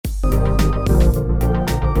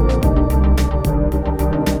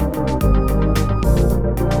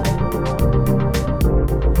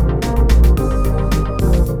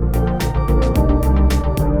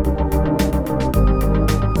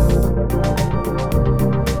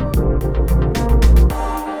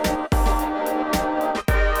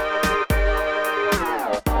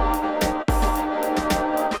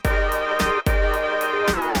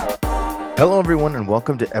everyone, and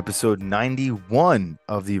welcome to episode 91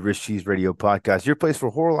 of the Rich Cheese Radio Podcast, your place for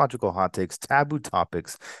horological hot takes, taboo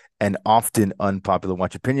topics, and often unpopular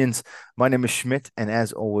watch opinions. My name is Schmidt, and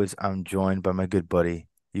as always, I'm joined by my good buddy.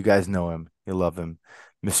 You guys know him, you love him,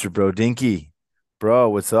 Mr. Brodinky.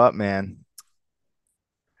 Bro, what's up, man?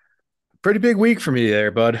 Pretty big week for me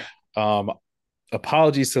there, bud. Um,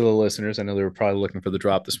 Apologies to the listeners. I know they were probably looking for the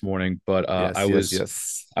drop this morning, but Yes, yes,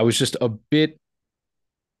 yes. I was just a bit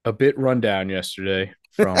run down yesterday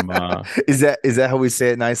from Is that how we say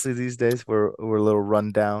it nicely these days? We're a little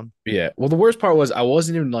run down. yeah. Well, the worst part was I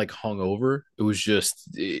wasn't even like hungover. It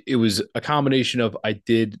was a combination of I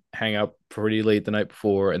did hang out pretty late the night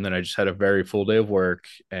before, and then I just had a very full day of work,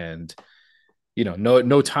 and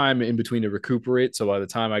no time in between to recuperate. So by the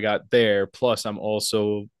time I got there, plus I'm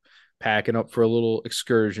also packing up for a little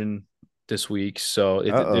excursion this week. So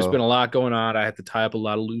there's been Uh-oh. a lot going on. I had to tie up a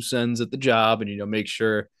lot of loose ends at the job, and make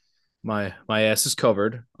sure my ass is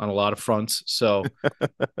covered on a lot of fronts. So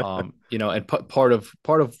and part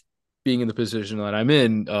of being in the position that I'm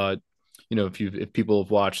in, if people have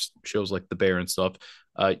watched shows like The Bear and stuff,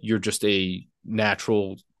 you're just a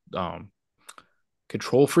natural um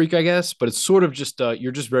control freak, I guess, but it's sort of just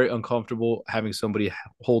you're just very uncomfortable having somebody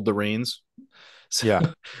hold the reins. So, Yeah.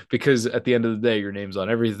 because at the end of the day, your name's on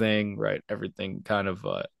everything, right? Everything kind of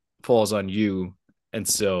falls on you, and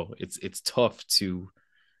so it's tough to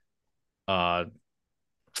uh,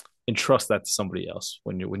 entrust that to somebody else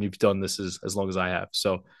when you've done this as long as I have.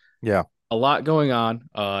 So Yeah. a lot going on.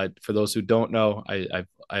 For those who don't know, I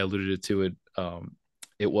alluded to it.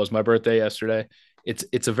 It was my birthday yesterday.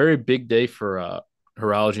 It's a very big day for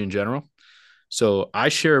horology in general. So I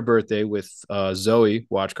share a birthday with Zoe,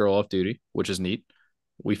 Watch Girl Off Duty, which is neat.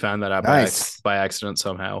 We found that out Nice. by accident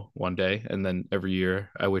somehow one day, and then every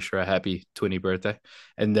year I wish her a happy 20 birthday.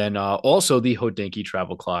 And then also the Hodinky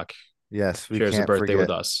Travel Clock Yes, we shares a can't birthday with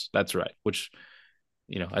forget. us. That's right. Which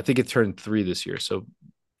I think it turned 3 this year. So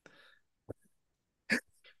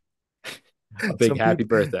a big Some happy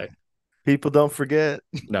people birthday. people don't forget.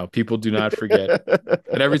 No, people do not forget.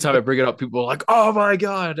 And every time I bring it up, people are like, "Oh my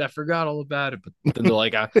god, I forgot all about it." But then they're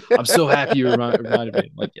like, "I'm so happy you reminded me."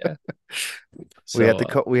 I'm like, yeah. So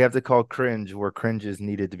We have to call cringe where cringe is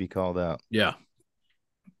needed to be called out. yeah,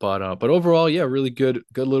 but overall, yeah, really good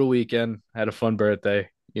little weekend. Had a fun birthday.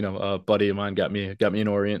 A buddy of mine got me an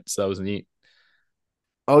Orient, so that was neat.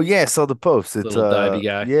 Oh yeah, I saw the post. It's Little divey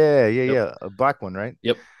guy. yeah, yeah, Yep, yeah. A black one, right?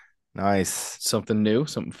 yep. Nice. Something new,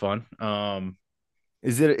 something fun.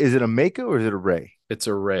 Is it a Mako or is it a Ray? It's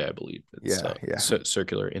a Ray, I believe. It's Yeah, yeah,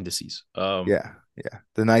 circular indices. yeah, yeah.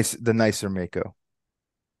 The nicer Mako.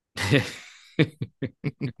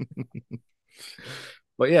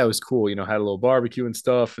 But yeah, it was cool. Had a little barbecue and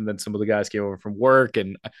stuff, and then some of the guys came over from work,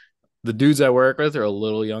 and the dudes I work with are a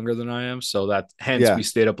little younger than I am, so that hence we Yeah,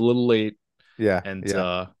 stayed up a little late yeah, and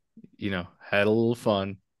yeah. had a little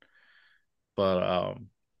fun, but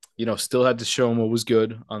still had to show them what was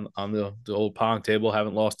good on the old pong table.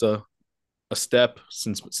 Haven't lost a step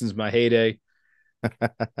since my heyday.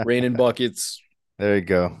 Raining buckets, There you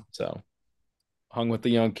go. so hung with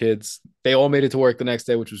the young kids. They all made it to work the next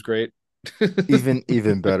day, which was great.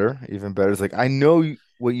 Even better, even better. It's like I know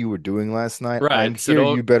what you were doing last night. I'm Right. So here.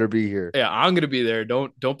 You don't better be here. yeah, I'm gonna be there.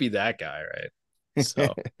 Don't be that guy, right?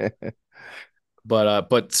 So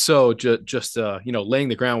but so just laying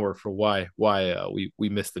the groundwork for why we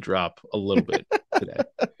missed the drop a little bit today.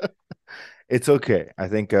 It's okay. I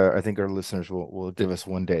think our listeners will give us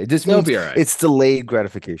one day. It just They'll means be all right. it's delayed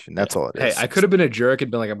gratification. Yeah. That's all it Hey, is. I could have been a jerk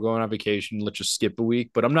and been like, I'm going on vacation. Let's just skip a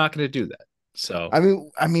week, but I'm not going to do that. So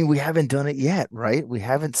I mean, we haven't done it yet, right? We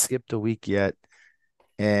haven't skipped a week yet,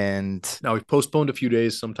 and now we've postponed a few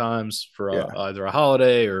days sometimes for yeah. either a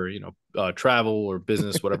holiday or travel or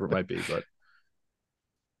business, whatever it might be. But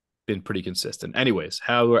been pretty consistent. Anyways,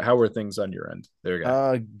 how are things on your end? There you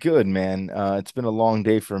go. Good man. It's been a long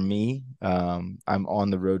day for me. I'm on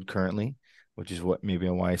the road currently, which is what maybe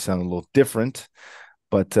why I sound a little different,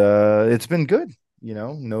 but it's been good.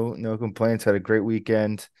 No complaints. Had a great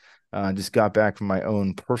weekend. Just got back from my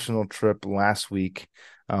own personal trip last week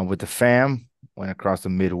with the fam. Went across the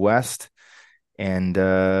Midwest and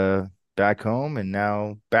back home, and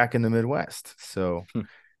now back in the Midwest. So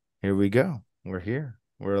here we go. We're here.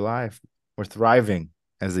 We're alive. We're thriving,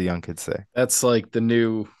 as the young kids say. That's like the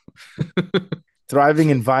new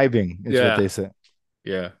Thriving and vibing is what yeah, they say.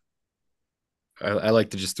 yeah. I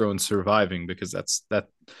like to just throw in surviving because that's that.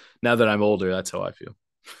 Now that I'm older, that's how I feel.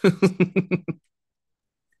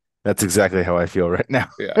 That's exactly how I feel right now.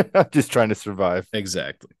 Yeah, I'm just trying to survive.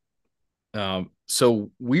 exactly.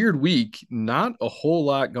 So weird week, not a whole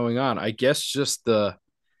lot going on. I guess just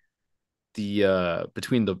the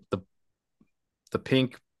between the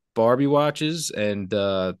pink Barbie watches and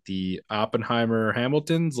the Oppenheimer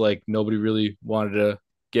Hamiltons, like nobody really wanted to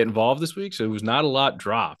get involved this week, so it was not a lot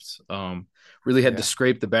dropped. Really had to Yeah.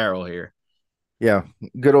 scrape the barrel here. Yeah.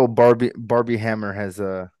 Good old Barbie Hammer has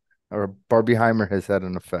or Barbieheimer has had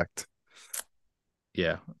an effect.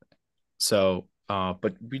 Yeah. So,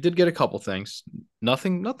 but we did get a couple things.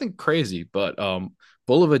 Nothing crazy, but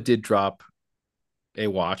Bulova did drop a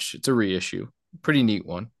watch. It's a reissue, pretty neat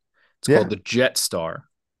one. It's called Yeah. the Jet Star.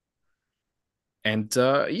 And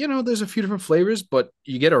there's a few different flavors, but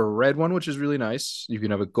you get a red one, which is really nice. You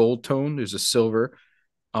can have a gold tone. There's a silver.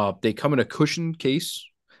 They come in a cushion case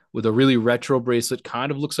with a really retro bracelet.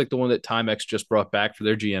 Kind of looks like the one that Timex just brought back for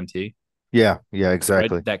their GMT, Yeah. Yeah, right?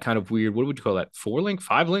 exactly. That kind of weird. What would you call that? 4 link,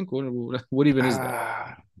 5 link? What even is that?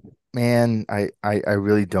 Ah, man, I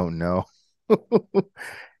really don't know.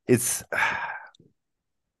 It's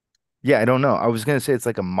yeah, I don't know. I was gonna say it's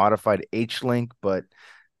like a modified H link, but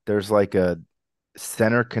there's like a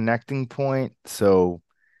center connecting point, so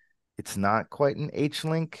it's not quite an H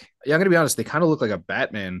link. Yeah, I'm gonna be honest. They kind of look like a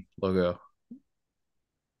Batman logo,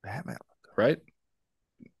 Batman. right?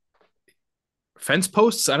 Fence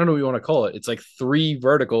posts. I don't know what you want to call it. It's like three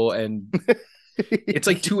vertical, and it's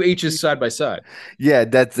like two H's side by side. Yeah,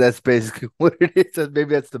 that's basically what it is.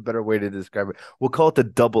 Maybe that's the better way to describe it. We'll call it the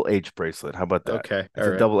double H bracelet. How about that? Okay, It's all a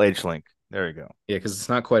right. double H link. There you go. Yeah, because it's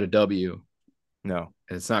not quite a W, No,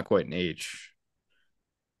 and it's not quite an H,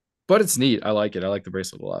 but it's neat. I like it. I like the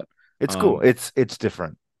bracelet a lot. it's cool. Um, It's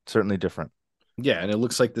different. Certainly different. yeah, and it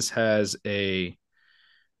looks like this has a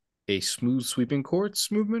smooth sweeping quartz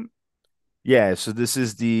movement. Yeah, so this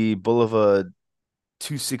is the Bulova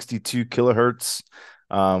 262 kilohertz.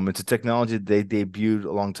 It's a technology that they debuted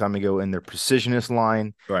a long time ago in their precisionist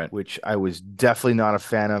line, Right. which I was definitely not a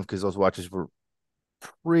fan of because those watches were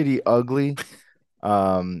pretty ugly.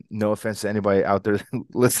 No offense to anybody out there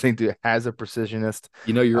listening to has a precisionist.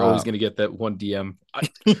 You know you're always Uh, going to get that one DM.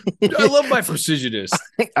 I love my precisionist.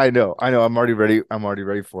 I know. I'm already ready. I'm already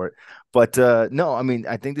ready for it. But no, I mean,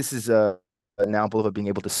 I think this is an example of being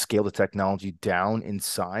able to scale the technology down in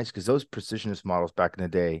size because those precisionist models back in the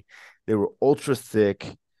day, they were ultra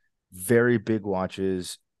thick, very big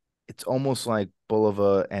watches. It's almost like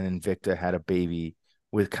Bulova and Invicta had a baby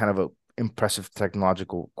with kind of a impressive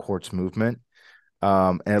technological quartz movement.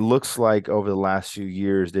 And it looks like over the last few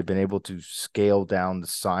years, they've been able to scale down the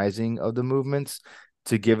sizing of the movements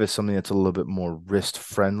to give us something that's a little bit more wrist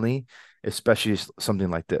friendly, especially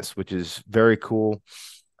something like this, which is very cool.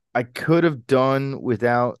 I could have done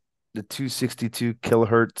without the 262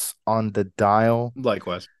 kilohertz on the dial.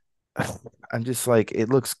 Likewise. I'm just like, it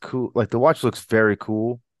looks cool. Like the watch looks very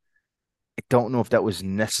cool. I don't know if that was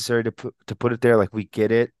necessary to put it there. Like we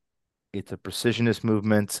get it. It's a precisionist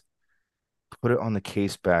movement. Put it on the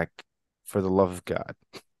case back for the love of God.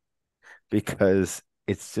 Because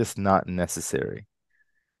it's just not necessary.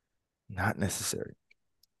 Not necessary.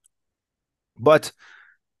 But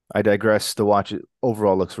I digress. The watch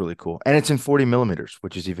overall looks really cool. And it's in 40 millimeters,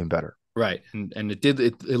 which is even better. Right. And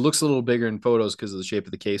it looks a little bigger in photos because of the shape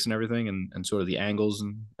of the case and everything and sort of the angles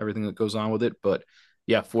and everything that goes on with it. But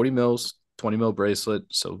yeah, 40 mils, 20 mil bracelet.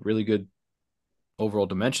 So really good overall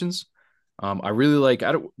dimensions. I really like,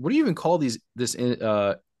 I don't, what do you even call this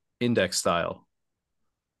index style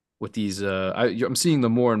with these? I'm seeing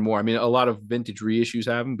them more and more. I mean, a lot of vintage reissues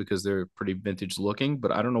have them because they're pretty vintage looking,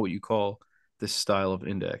 but I don't know what you call this style of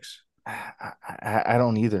index. I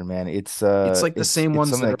don't either, man. It's like the same It's ones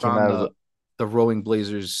something that that are came on out of the the Rowing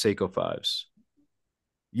Blazers Seiko fives.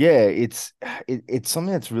 yeah, it's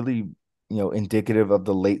something that's really, indicative of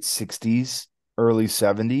the late 60s, early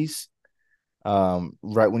 70s.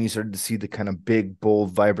 Right when you started to see the kind of big,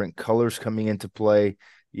 bold, vibrant colors coming into play,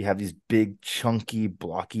 you have these big, chunky,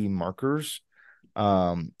 blocky markers.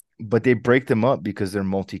 But they break them up because they're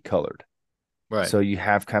multicolored. Right. So you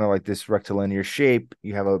have kind of like this rectilinear shape.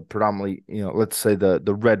 You have a predominantly, let's say the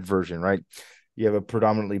red version, right? You have a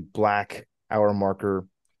predominantly black hour marker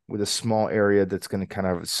with a small area that's going to kind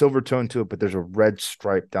of have a silver tone to it, but there's a red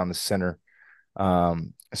stripe down the center.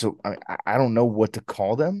 So I don't know what to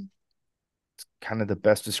call them. Kind of the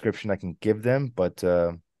best description I can give them, but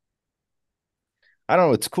I don't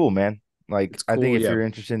know. It's cool, man. Like It's I think cool. if Yeah. you're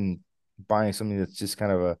interested in buying something that's just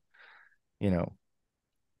kind of a, you know,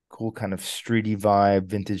 cool kind of streety vibe,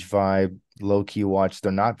 vintage vibe, low key watch,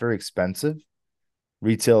 they're not very expensive.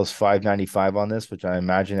 Retail is 595 on this, which I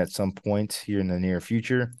imagine at some point here in the near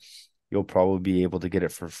future, you'll probably be able to get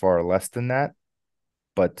it for far less than that.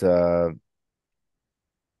 But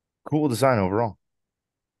cool design overall.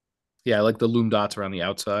 Yeah. I like the loom dots around the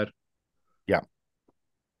outside. Yeah,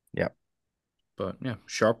 yeah. But yeah,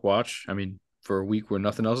 sharp watch. I mean, for a week where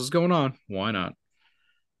nothing else is going on, why not?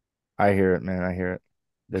 I hear it, man. I hear it.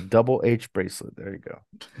 The double H bracelet. There you go.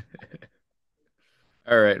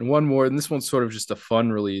 All right, and one more, and this one's sort of just a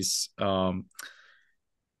fun release.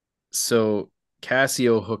 So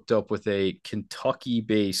Casio hooked up with a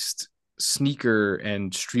Kentucky-based sneaker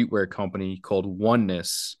and streetwear company called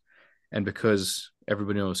Oneness, and because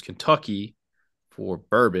everybody knows Kentucky for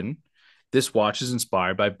bourbon, this watch is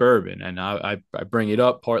inspired by bourbon. And I bring it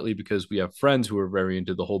up partly because we have friends who are very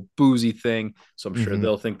into the whole boozy thing, so I'm sure Hmm.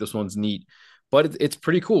 they'll think this one's neat. But it's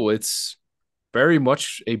pretty cool. It's very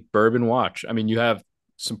much a bourbon watch. I mean, you have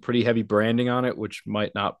some pretty heavy branding on it, which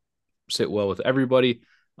might not sit well with everybody.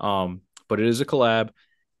 But it is a collab.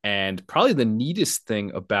 And probably the neatest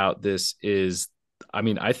thing about this is, I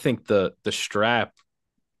mean, I think the strap,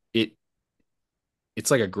 it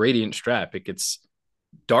it's like a gradient strap. It gets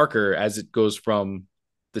darker as it goes from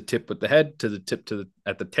the tip with the head to the tip to the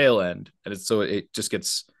at the tail end. And it's so it just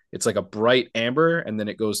gets it's like a bright amber and then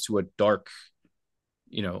it goes to a dark,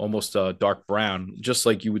 almost a dark brown, just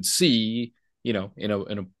like you would see,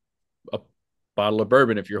 a bottle of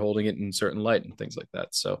bourbon if you're holding it in certain light and things like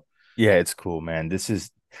that. So Yeah, it's cool, man. This is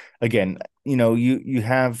again, you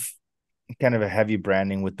have kind of a heavy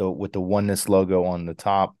branding with the oneness logo on the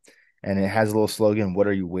top, and it has a little slogan, "What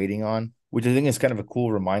are you waiting on?" Which I think is kind of a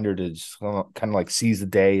cool reminder to just kind of like seize the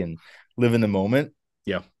day and live in the moment.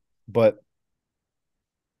 yeah, But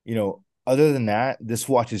other than that, this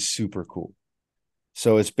watch is super cool.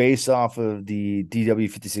 So it's based off of the DW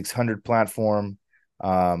 5600 platform.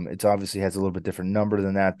 It obviously has a little bit different number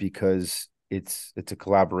than that because it's a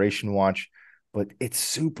collaboration watch, but it's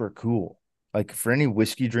super cool. Like for any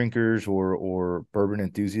whiskey drinkers or bourbon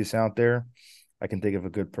enthusiasts out there, I can think of a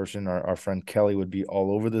good person. Our friend Kelly would be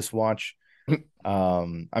all over this watch.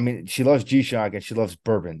 I mean, she loves G-Shock and she loves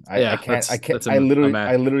bourbon. I yeah, can't I that's can't that's I literally a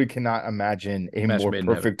I literally cannot imagine a match more made in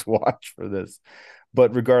heaven. perfect watch for this.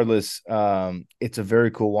 But regardless, it's a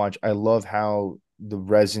very cool watch. I love how the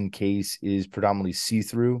resin case is predominantly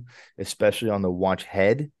see-through, especially on the watch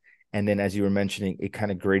head. And then, as you were mentioning, it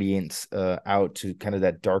kind of gradients out to kind of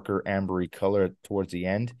that darker ambery color towards the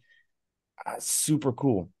end. Super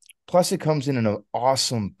cool. Plus, it comes in an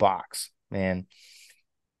awesome box, man.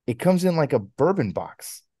 It comes in like a bourbon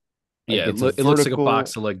box. Yeah, Like it's a it looks like a vertical.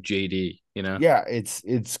 box of like JD. Yeah,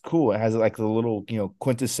 it's cool. It has like the little,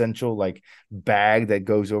 quintessential like bag that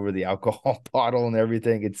goes over the alcohol bottle and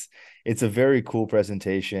everything. It's a very cool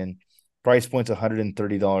presentation. Price point's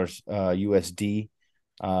 $130 USD.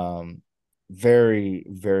 Um, very,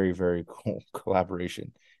 very, very cool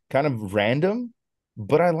collaboration. Kind of random,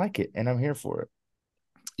 but I like it and I'm here for it.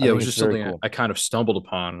 I Yeah, it think was it's just very something cool. I kind of stumbled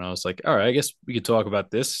upon, and I was like, all right, I guess we could talk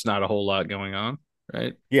about this. It's not a whole lot going on,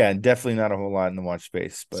 right? Yeah, definitely not a whole lot in the watch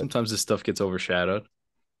space, but Sometimes this stuff gets overshadowed.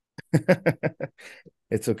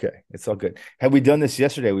 it's okay. It's all good. Had we done this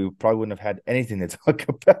yesterday, we probably wouldn't have had anything to talk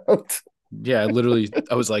about. Yeah,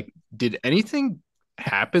 I was like, did anything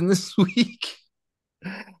happen this week?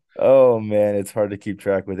 Oh man, it's hard to keep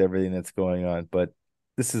track with everything that's going on, but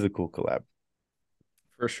this is a cool collab.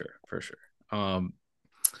 For sure, for sure. Um,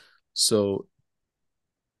 so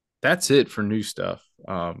that's it for new stuff.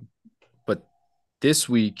 But this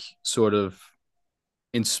week, sort of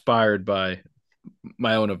inspired by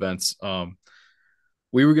my own events,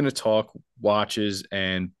 we were going to talk watches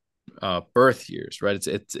and birth years, right?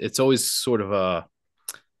 It's always sort of a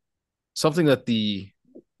something that the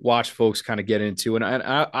watch folks kind of get into, and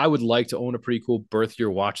I would like to own a pretty cool birth year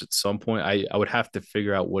watch at some point. I would have to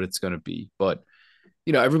figure out what it's going to be, but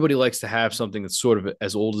everybody likes to have something that's sort of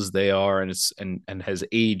as old as they are, and and has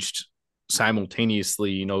aged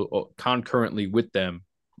simultaneously, concurrently with them,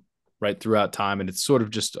 right, throughout time, and it's sort of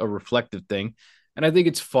just a reflective thing. And I think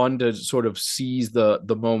it's fun to sort of seize the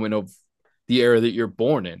moment of the era that you're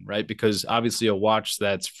born in, right? Because obviously a watch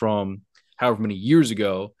that's from however many years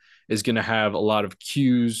ago is going to have a lot of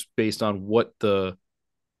cues based on what the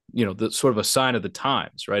sort of a sign of the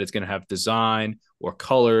times, right? It's going to have design or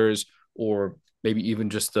colors, or maybe even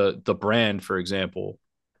just the brand, for example,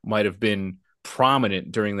 might have been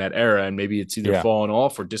prominent during that era, and maybe it's either Yeah. fallen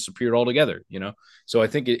off or disappeared altogether. So I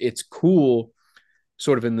think it's cool,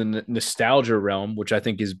 sort of in the nostalgia realm, which I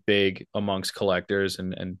think is big amongst collectors,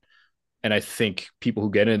 and I think people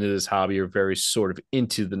who get into this hobby are very sort of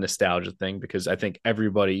into the nostalgia thing, because I think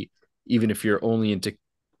everybody, even if you're only into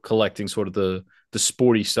collecting sort of the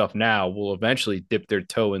sporty stuff now, will eventually dip their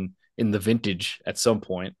toe in the vintage at some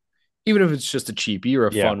point, even if it's just a cheapie or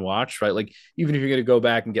a Yeah. fun watch, right? Like even if you're gonna go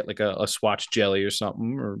back and get like a Swatch Jelly or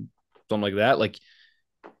something like that, like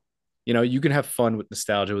you can have fun with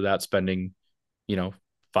nostalgia without spending, you know,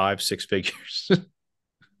 five, six figures.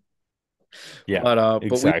 Yeah, But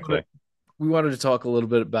exactly. we wanted to talk a little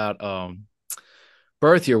bit about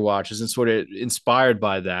birth year watches and sort of inspired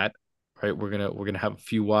by that. Right, we're gonna have a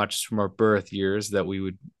few watches from our birth years that we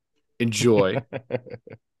would enjoy,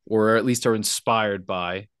 or at least are inspired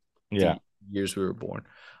by Yeah, the years we were born.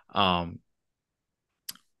 Um,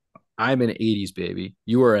 I'm an '80s baby.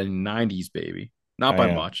 You are a '90s baby, not I by am.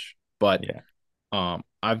 much, but Yeah.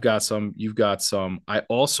 I've got some. You've got some. I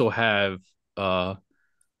also have uh,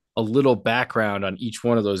 a little background on each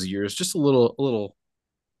one of those years, just a little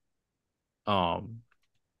um,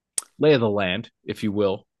 lay of the land, if you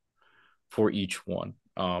will, for each one.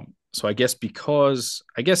 So I guess because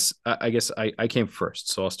I came first,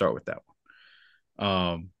 so I'll start with that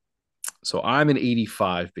one. So I'm an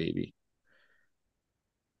 '85 baby,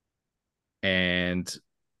 and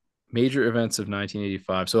major events of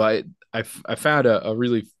 1985. So I found a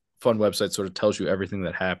really fun website, sort of tells you everything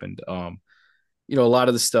that happened. A lot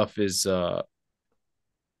of the stuff is sort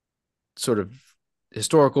of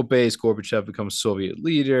historical based. Gorbachev becomes Soviet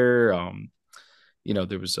leader.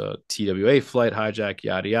 There was a TWA flight hijack,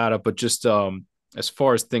 yada yada. But just as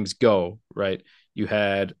far as things go, right? You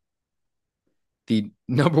had the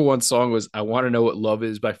number one song was "I Want to Know What Love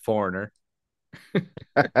Is" by Foreigner,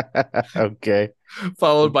 Okay.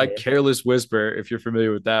 followed by Okay. "Careless Whisper," if you're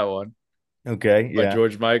familiar with that one, Okay. by Yeah.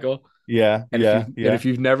 George Michael. Yeah. And if you Yeah. and Yeah. if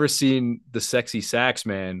you've never seen the Sexy Sax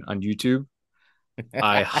Man on YouTube,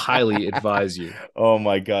 I highly advise you, Oh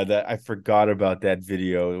my God, that I forgot about that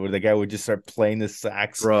video where the guy would just start playing the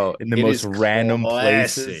sax bro. in the It most is random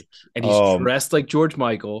places. classic, and he's Um, dressed like George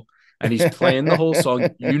Michael, and he's playing the whole song.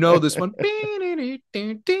 You know this one, and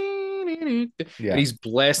yeah. he's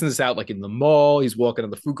blasting this out like in the mall. He's walking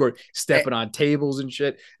on the food court, stepping on tables and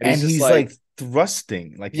shit, and he's And just he's like like,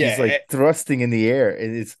 thrusting, like he's yeah. like thrusting in the air,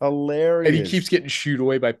 and it's And he keeps hilarious. getting shooed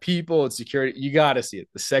away by people and security. You got to see it.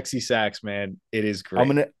 The Sexy Sax Man. It is I'm great.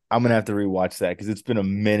 gonna I'm gonna have to rewatch that because it's been a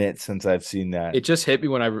minute since I've seen that. It just hit me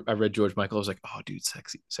when I read George Michael. I was like, oh, dude,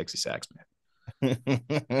 sexy sax man.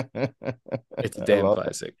 I It's a damn love it.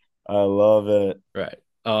 classic. I love it. Right.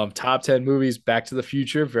 Top 10 movies. Back to the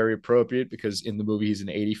Future, very appropriate because in the movie he's an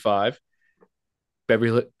 '85.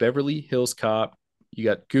 Beverly Hills Cop. You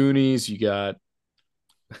got Goonies. You got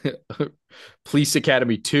Police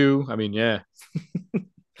Academy 2. I mean, yeah.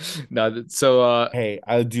 No, so Hey,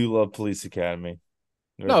 I do love Police Academy.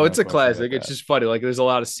 There's no, no it's a question about classic. It's that. just funny. Like there's a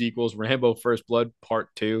lot of sequels. Rambo First Blood Part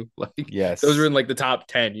 2. Like those are Yes. in like the top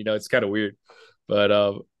 10. It's kind of weird. But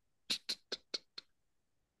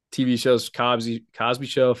TV shows: Cosby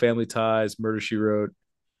Show, Family Ties, Murder She Wrote,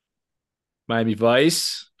 Miami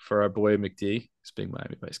Vice for our boy McD. He's a big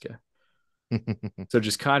Miami Vice guy. So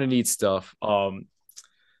just kind of neat stuff.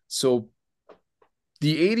 So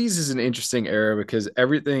the '80s is an interesting era because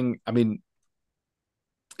everything. I mean,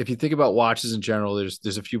 if you think about watches in general,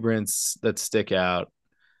 there's a few brands that stick out.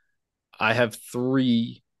 I have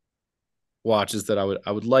three watches that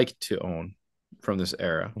I would like to own from this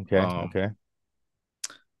era. Okay, okay.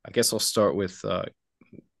 I guess I'll start with a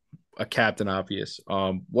Captain Obvious.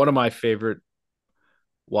 One of my favorite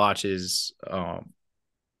watches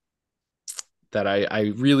that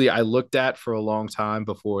I looked at for a long time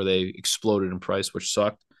before they exploded in price, which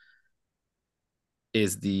sucked.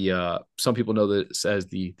 Is the some people know this as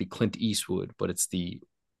the Clint Eastwood, but it's the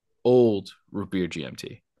old root beer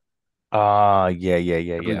GMT. Yeah, yeah,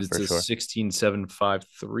 yeah, I believe yeah, it's for a sure.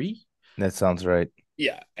 16753. That sounds right.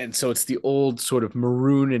 Yeah, and so it's the old sort of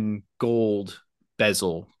maroon and gold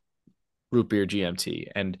bezel root beer GMT,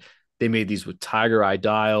 and they made these with tiger eye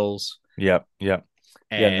dials. Yep, yep.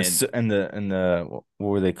 Yeah, and the And what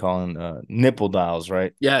were they calling nipple dials,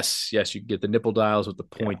 right? yes, you can get the nipple dials with the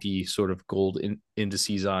Yeah, pointy sort of gold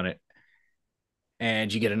indices on it,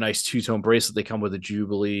 and you get a nice two-tone bracelet. They come with a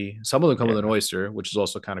Jubilee. Some of them come with an yeah, Oyster, which is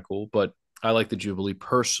also kind of cool, but I like the Jubilee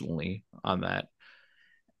personally on that.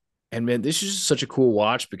 And man, this is just such a cool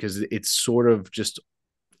watch because it's sort of just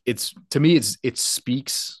it's to me it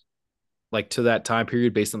speaks like to that time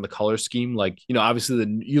period based on the color scheme. Like, obviously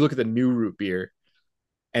you look at the new root beer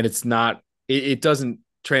and it's not it doesn't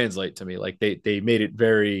translate to me. Like they made it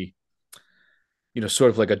very,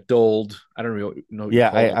 sort of like a dulled, I don't really know what you yeah.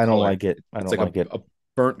 call I that I don't color. like it. I It's don't like like it. a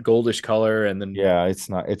burnt goldish color. And then Yeah, it's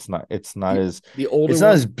not the as the older it's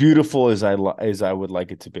not as one, beautiful as I would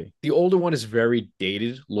like it to be. the older one is very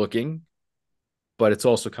dated looking, but it's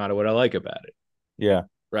also kind of what I like about it. Yeah,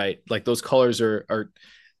 Right. Like those colors are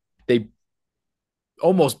they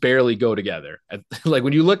almost barely go together. Like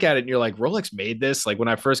when you look at it and you're like, Rolex made this. Like when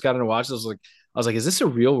I first got into watches, I was like, is this a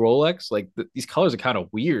real Rolex? Like these colors are kind of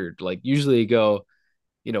weird. Like usually you go,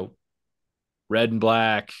 you know, red and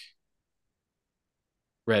black,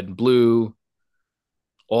 red and blue,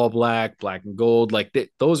 all black, black and gold. Like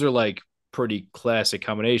those are like pretty classic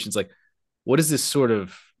combinations. Like, what is this sort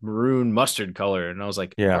of maroon mustard color? And I was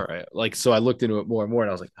like, Yeah. all right. Like, so I looked into it more and more, and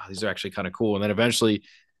I was like, oh, these are actually kind of cool. And then eventually,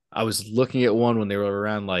 I was looking at one when they were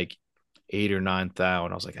around like 8 or 9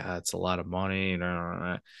 thousand. I was like, it's a lot of money. And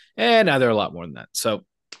now they're a lot more than that. So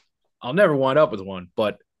I'll never wind up with one,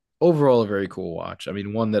 but overall, a very cool watch. I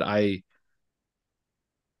mean, one that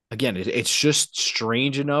again, it's just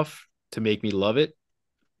strange enough to make me love it.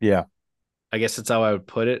 Yeah. I guess that's how I would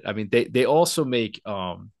put it. I mean, they also make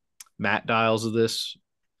matte dials of this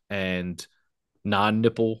and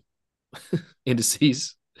non-nipple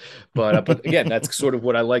indices. But again, that's sort of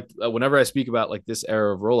what I like. Whenever I speak about like this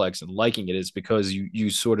era of Rolex and liking it, is because you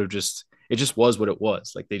sort of just it just was what it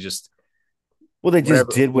was. Like they just Well, they just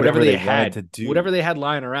whatever did whatever whatever they they wanted had to do. whatever they had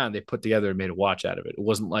lying around, they put together and made a watch out of it. It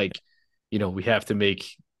wasn't like, we have to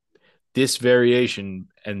make this variation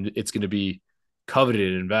and it's going to be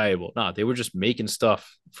coveted and valuable. No, they were just making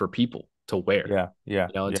stuff for people to wear, Yeah, yeah,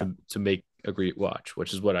 and yeah. to make a great watch,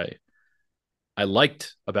 which is what I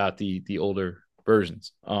liked about the older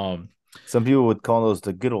versions. Some people would call those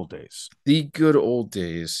the good old days. The good old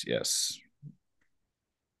days, yes,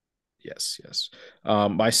 yes, yes.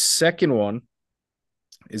 My second one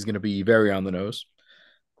is going to be very on the nose.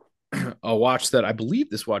 A watch that I believe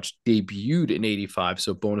this watch debuted in '85,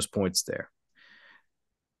 so bonus points there.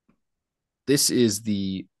 This is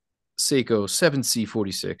the Seiko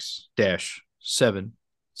 7C46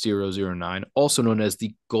 7009, also known as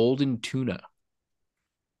the Golden Tuna.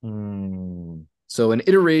 Hmm. So, an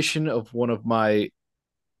iteration of one of my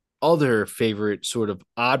other favorite sort of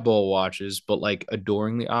oddball watches, but like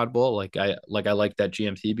adoring the oddball. I like that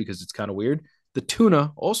GMT because it's kind of weird. The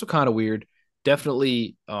Tuna, also kind of weird.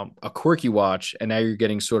 Definitely a quirky watch, and now you're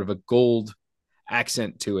getting sort of a gold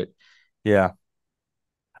accent to it. Yeah.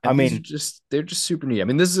 I And these are mean, just they're just super neat. I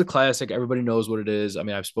mean, this is a classic. Everybody knows what it is. I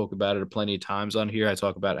mean, I've spoke about it plenty of times on here. I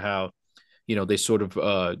talk about how, they sort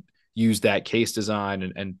of use that case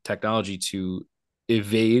design and technology to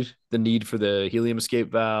evade the need for the helium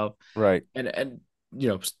escape valve. right. And you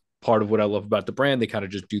know, part of what I love about the brand, they kind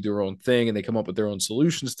of just do their own thing and they come up with their own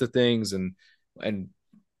solutions to things, and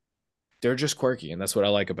they're just quirky, and that's what I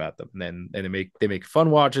like about them. And they make fun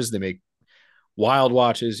watches, they make wild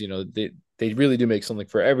watches. They really do make something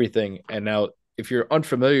for everything. And now, if you're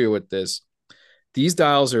unfamiliar with this, these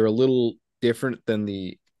dials are a little different than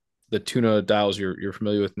the tuna dials you're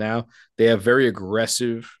familiar with now. They have very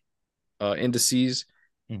aggressive indices,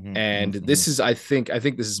 and Hmm. I think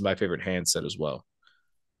this is my favorite handset as well.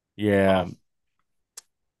 Yeah.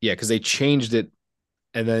 Yeah, because they changed it,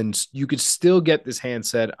 and then you could still get this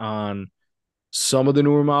handset on some of the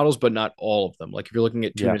newer models, but not all of them. Like if you're looking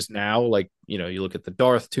at Yeah. tunas now, like you look at the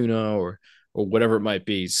Darth tuna or whatever it might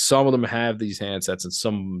be. Some of them have these handsets and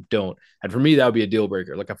some of them don't. And for me, that would be a deal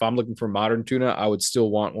breaker. Like if I'm looking for modern tuna, I would still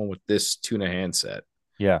want one with this tuna handset.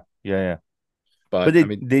 Yeah. Yeah. Yeah. But But I they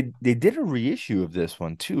mean, they they did a reissue of this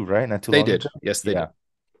one too, right? Not too they long did. ago. Yes, they Yeah. did.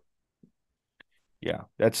 Yeah.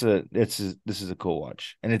 This is a cool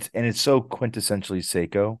watch. And it's so quintessentially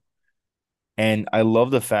Seiko. And I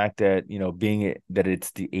love the fact that, that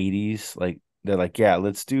it's the 80s, like they're like, yeah,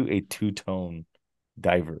 let's do a two-tone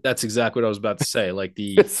diver. That's exactly what I was about to say. Like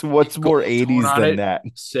It's the what's more gold tone 80s on than it that?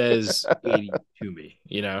 says 80 to me.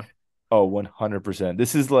 Oh, 100%.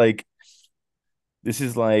 This is like,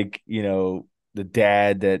 the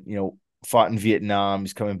dad that, fought in Vietnam.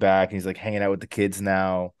 He's coming back and he's like hanging out with the kids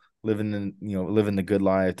now, living the good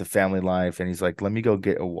life, the family life. And he's like, let me go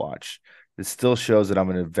get a watch. It still shows that I'm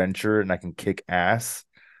an adventurer and I can kick ass,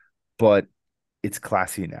 but it's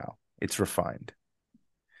classy now. It's refined.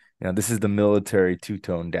 This is the military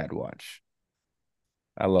two-tone dad watch.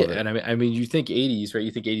 I Yeah, love it. and I mean, you think '80s, right?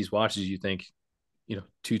 You think '80s watches, you think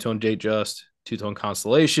two tone Datejust, two tone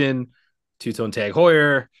Constellation, two tone Tag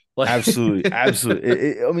Heuer, like Absolutely,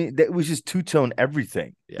 absolutely. I mean, that was just two-tone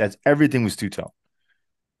everything. yeah, That's everything was two-tone.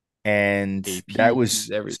 And that APs,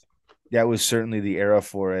 was everything. that was certainly the era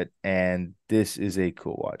for it. And this is a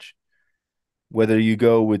cool watch. Whether you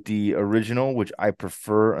go with the original, which I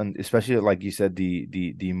prefer, and especially like you said,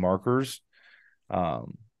 the markers,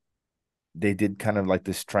 um, they did kind of like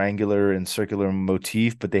this triangular and circular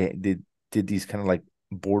motif, but they did these kind of like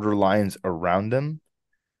border lines around them.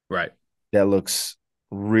 Right. That looks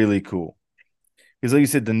really cool. Because like you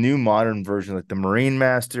said, the new modern version, like the Marine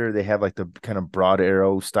Master, they have like the kind of broad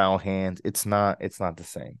arrow style hands. It's not the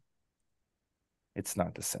same. It's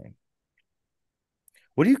not the same.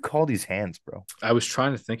 What do you call these hands, bro? I was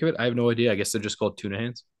trying to think of it. I have no idea. I guess they're just called tuna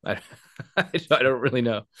hands. I don't really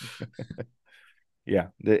know. Yeah,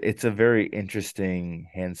 it's a very interesting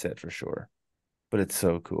handset for sure, but it's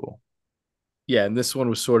so cool. Yeah, and this one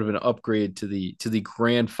was sort of an upgrade to the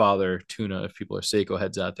grandfather tuna. If people are Seiko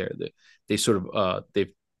heads out there, they sort of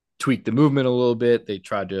they've tweaked the movement a little bit. They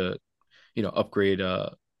tried to upgrade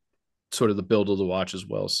sort of the build of the watch as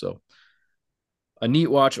well. So a neat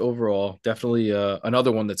watch overall. Definitely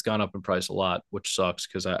another one that's gone up in price a lot, which sucks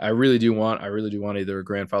because I really do want either a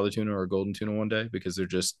grandfather tuna or a golden tuna one day because they're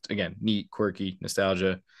just again neat, quirky,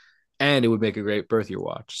 nostalgia, and it would make a great birth year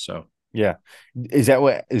watch. So Yeah. Is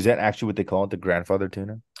that actually what they call it, the grandfather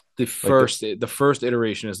tuna? Like the first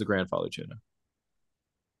iteration is the grandfather tuna.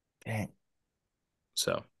 dang,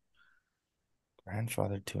 So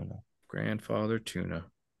grandfather tuna. grandfather tuna.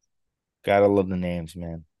 Gotta love the names,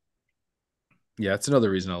 man. Yeah, it's another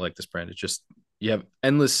reason I like this brand. It's just you have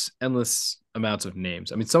endless amounts of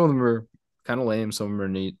names. I mean, some of them are kind of lame, some of them are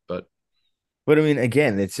neat, but But I mean,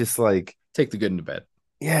 again, it's just like, take the good and the bad.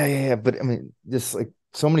 yeah. But I mean, just like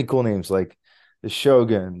so many cool names, like the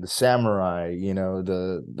Shogun, the Samurai,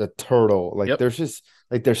 the turtle. Like Yep. there's just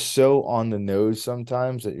like they're so on the nose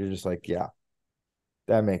sometimes that you're just like, yeah,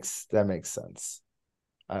 that makes sense.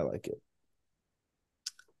 I like it.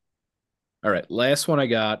 All right. Last one I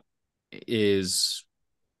got is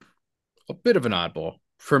a bit of an oddball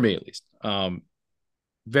for me, at least.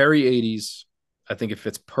 Very 80s. I think it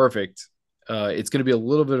fits perfect. It's going to be a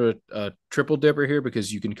little bit of a triple dipper here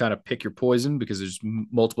because you can kind of pick your poison because there's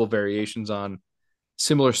multiple variations on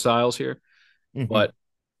similar styles here. Hmm. But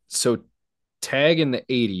so Tag in the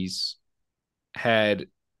 80s had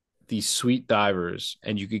these sweet divers,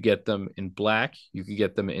 and you could get them in black. You could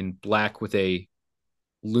get them in black with a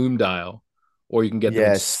loom dial, or you can get them in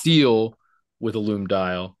Yes. steel with a loom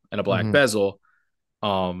dial and a black Hmm. bezel.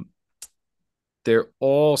 Um, they're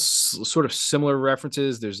all sort of similar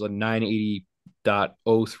references. There's a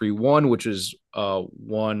 980.031, which is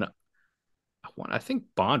one I think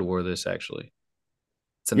Bond wore this actually.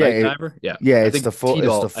 It's a Yeah, night diver. Yeah, yeah, I it's think the full T it's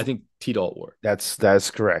the Dalt. I full, think T Dalt wore.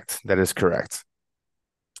 that's correct. That is correct.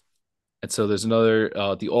 And so there's another,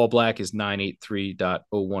 the all black is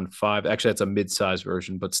 983.015. Actually, that's a mid size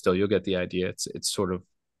version, but still, you'll get the idea. It's sort of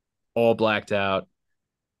all blacked out.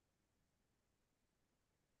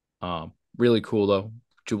 Really cool, though.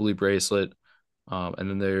 Jubilee bracelet. And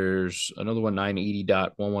then there's another one,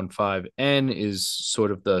 980.115N is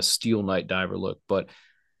sort of the steel night diver look. But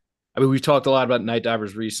I mean, we've talked a lot about night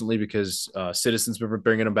divers recently because Citizens been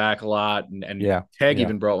bringing them back a lot, and Yeah, Tag yeah,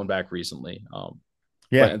 even brought one back recently.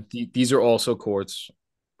 yeah. But these are also quartz,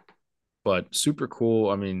 but super cool.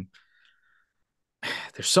 I mean,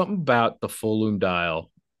 there's something about the full loom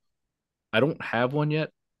dial. I don't have one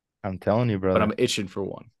yet, I'm telling you, but I'm brother. itching for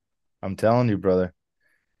one. I'm telling you, brother.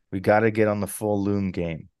 We got to get on the full loom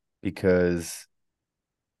game because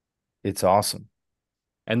it's awesome.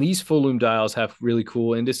 And these full loom dials have really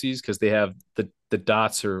cool indices because they have the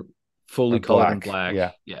dots are Or fully colored in black. black.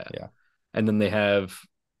 Yeah, Yeah. yeah. And then they have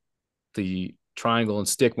the triangle and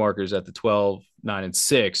stick markers at the 12, 9, and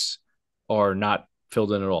 6 are not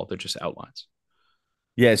filled in at all. They're just outlines.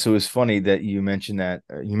 Yeah, so it's funny that you mentioned that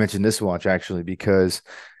you mentioned this watch actually because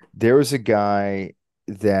there was a guy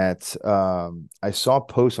that I saw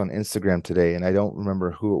post on Instagram today, and I don't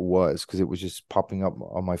remember who it was because it was just popping up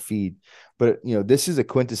on my feed. But this is a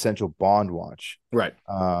quintessential Bond watch. Right.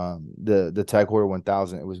 The Tag Heuer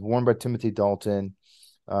 1000. It was worn by Timothy Dalton.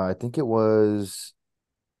 I think it was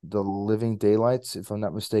the Living Daylights, if I'm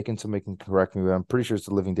not mistaken. Somebody can correct me, but I'm pretty sure it's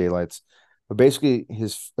the Living Daylights. But basically,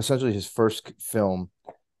 his essentially his first film,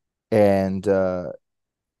 and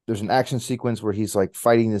there's an action sequence where he's like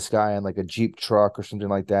fighting this guy on like a Jeep truck or something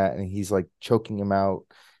like that, and he's like choking him out,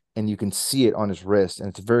 and you can see it on his wrist, and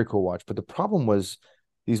it's a very cool watch. But the problem was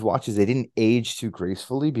these watches, they didn't age too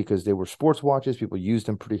gracefully because they were sports watches. People used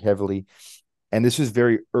them pretty heavily, and this was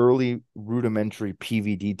very early rudimentary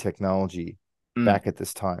PVD technology Mm. back at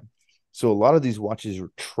this time. So a lot of these watches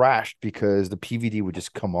were trashed because the PVD would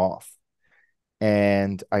just come off.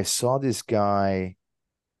 And I saw this guy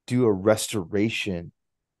do a restoration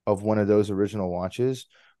of one of those original watches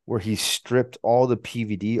where he stripped all the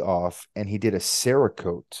PVD off and he did a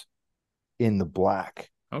Cerakote in the black,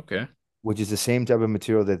 Okay. which is the same type of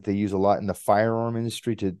material that they use a lot in the firearm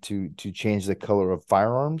industry to change the color of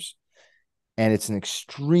firearms. And it's an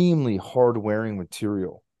extremely hard wearing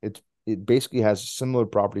material. It basically has similar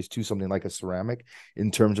properties to something like a ceramic in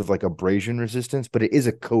terms of like abrasion resistance, but it is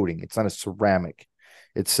a coating. It's not a ceramic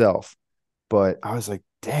itself. But I was like,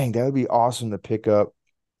 dang, that would be awesome to pick up,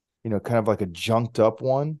 kind of like a junked up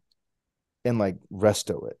one and like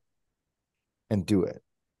resto it and do it.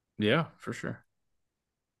 Yeah, for sure.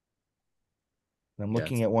 I'm Yeah.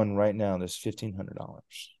 looking at one right now. There's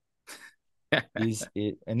 $1,500. Is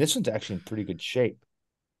it? And this one's actually in pretty good shape.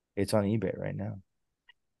 It's on eBay right now.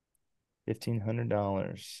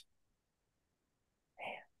 $1,500.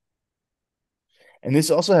 And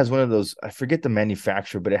this also has one of those, I forget the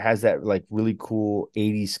manufacturer, but it has that like really cool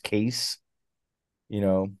 80s case, you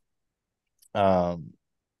know. Um,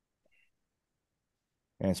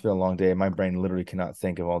 and it's been a long day. My brain literally cannot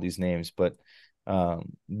think of all these names, but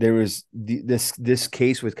there was this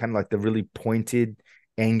case with kind of like the really pointed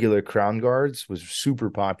angular crown guards was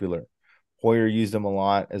super popular. Hoyer used them a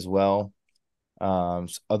lot as well.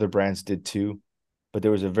 Other brands did too, but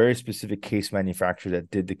there was a very specific case manufacturer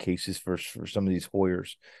that did the cases for some of these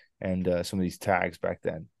Hoyers and some of these tags back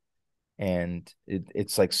then, and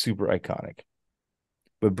it's like super iconic.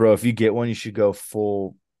 But bro, if you get one, you should go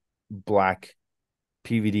full black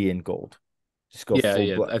PVD and gold. Just go Yeah, full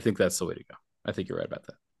yeah. black. I think that's the way to go. I think you're right about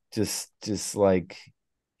that. Just like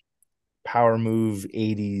power move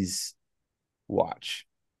 80s watch.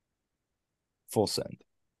 Full send.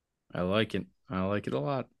 I like it. I like it a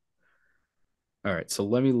lot. All right, so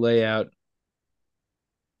let me lay out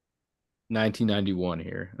 1991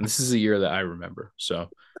 here, and this is a year that I remember. So,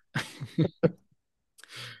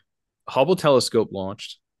 Hubble telescope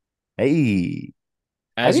launched. Hey,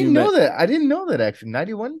 I As you didn't met, know that. I didn't know that actually.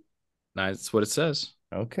 91? that's what it says.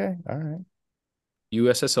 Okay. All right.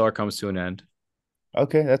 USSR comes to an end.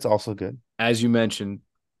 Okay, that's also good. As you mentioned,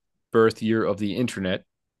 birth year of the internet,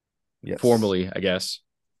 Yes. formally, I guess.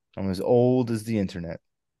 I'm as old as the internet.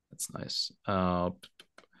 That's nice.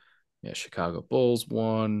 Yeah, Chicago Bulls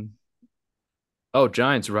won. Oh,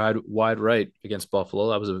 Giants ride wide right against Buffalo.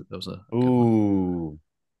 That was a good one. Ooh.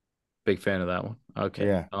 Big fan of that one. Okay.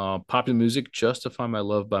 Yeah. Popular music, Justify My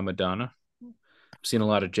Love by Madonna. I've seen a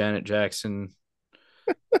lot of Janet Jackson,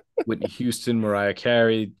 Whitney Houston, Mariah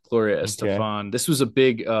Carey, Gloria Okay. Estefan. This was a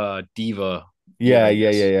big diva year, Yeah, I yeah,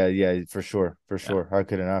 yeah, guess. yeah, yeah, for sure. For Yeah. sure. How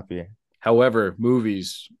could it not be? However,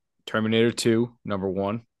 movies, Terminator 2, number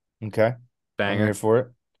one, Okay. I'm here banger. for it.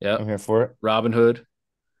 I'm Yep. here for it. Robin Hood,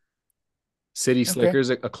 City Okay. Slickers,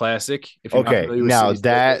 a classic. If you're not Okay. familiar with Now City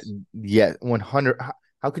that, Slickers, yeah, 100.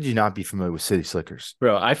 How could you not be familiar with City Slickers?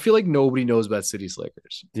 bro, I feel like nobody knows about City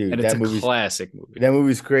Slickers, and Dude, it's a classic movie. that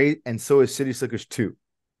movie's great, and so is City Slickers 2.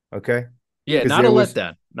 Okay. Yeah, Because not a there was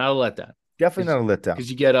letdown, not a letdown, definitely because not a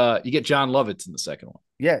letdown. you get John Lovitz in the second one,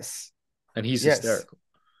 Yes. and he's Yes. hysterical.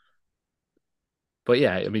 But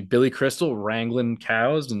yeah, I mean Billy Crystal wrangling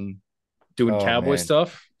cows and doing Oh cowboy man.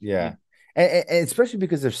 stuff. Yeah. And especially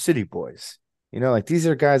because they're city boys. Like these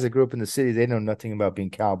are guys that grew up in the city. They know nothing about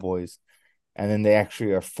being cowboys. And then they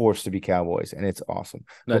actually are forced to be cowboys, and it's awesome.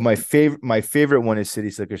 But Now, my favorite one is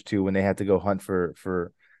City Slickers 2 when they had to go hunt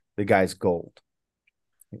for the guy's gold.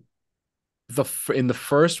 in the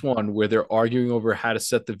first one where they're arguing over how to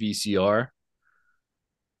set the VCR,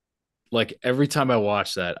 like every time I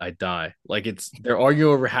watch that, I die. Like they're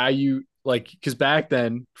arguing over how you like because back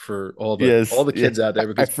then for all Yes, the yeah. kids out there I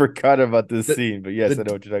because forgot about this the scene, but yes, I the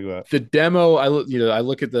know what you're talking about. the demo I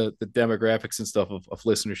look at the demographics and stuff of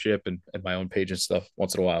listenership and my own page and stuff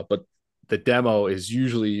once in a while, but the demo is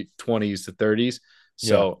usually 20s to 30s. Yeah,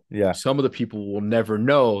 So yeah, some of the people will never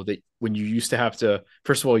know that when you used to have to,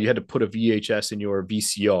 first of all, you had to put a VHS in your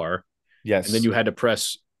VCR, and then yes, you had to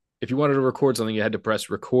press, if you wanted to record something, you had to press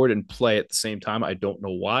record and play at the same time. I don't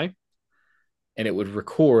know why. And it would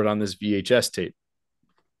record on this VHS tape.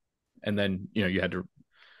 And then, you had to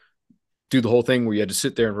do the whole thing where you had to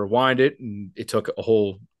sit there and rewind it. And it took a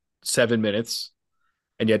whole 7 minutes.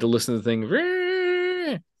 And you had to listen to the thing.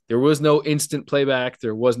 There was no instant playback,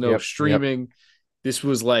 there was no yep, yep. streaming. This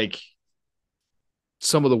was like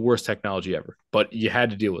some of the worst technology ever, but you had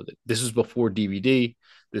to deal with it. This was before DVD.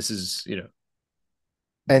 This is,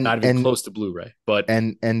 And not even and close to Blu-ray, but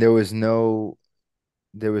and there was no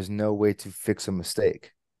way to fix a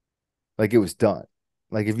mistake. Like it was done.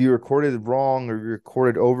 Like if you recorded wrong or you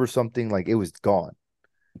recorded over something, like it was gone.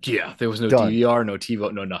 yeah, there was no Done. DVR, no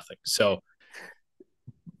TiVo, no nothing. So,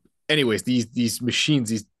 anyways, these machines,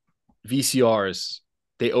 these VCRs,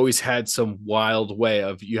 they always had some wild way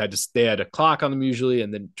of they had a clock on them usually,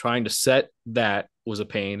 and then trying to set that was a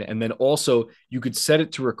pain. And then also you could set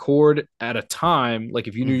it to record at a time, like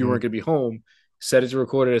if you knew you Mm-hmm. weren't going to be home, set it to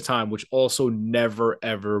record at a time, which also never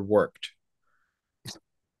ever worked.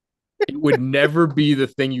 It would never be the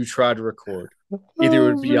thing you try to record. Either it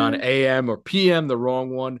Oh would be on man. AM or PM, the wrong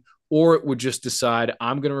one, or it would just decide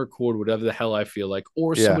I'm going to record whatever the hell I feel like,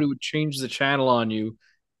 or Yeah. somebody would change the channel on you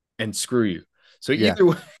and screw you. So Yeah. either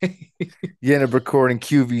way, You end up recording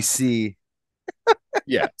QVC.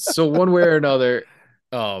 yeah. So one way or another,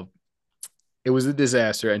 uh, it was a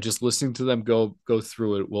disaster, and just listening to them go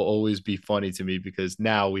through it will always be funny to me because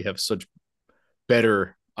now we have such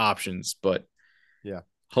better options. But Yeah.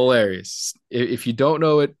 hilarious. If you don't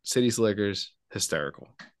know it, City Slickers, hysterical.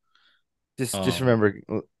 Just Um, remember,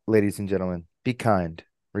 ladies and gentlemen, be kind.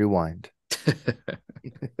 Rewind.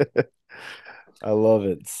 I love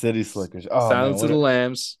it. City Slickers. Oh man, Silence of what the a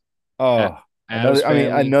Lambs, oh Adam's another. I mean,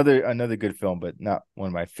 Family. another good film, but not one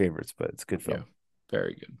of my favorites. But it's a good Yeah, film.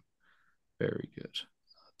 very good, very good.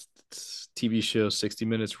 TV show, 60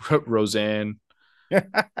 Minutes, Roseanne,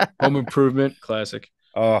 Home Improvement, classic.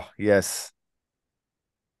 Oh yes,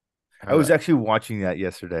 I All was right. actually watching that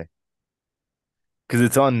yesterday because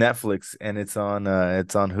it's on Netflix and it's on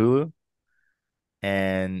Hulu,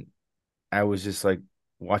 and I was just like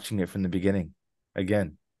watching it from the beginning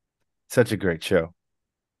again. Such a great show.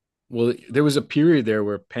 Well, there was a period there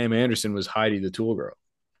where Pam Anderson was Heidi the Tool Girl,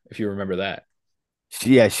 if you remember that,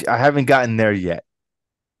 Yeah, I haven't gotten there yet,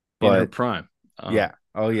 in her but prime. yeah.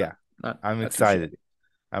 Oh yeah, Not I'm not too excited. shabby.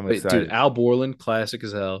 I'm But dude, excited. Al Borland, classic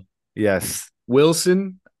as hell. Yes,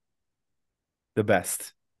 Wilson, the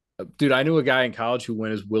best. dude, I knew a guy in college who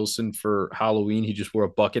went as Wilson for Halloween. He just wore a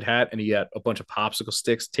bucket hat and he got a bunch of popsicle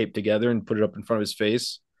sticks taped together and put it up in front of his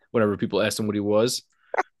face whenever people asked him what he was.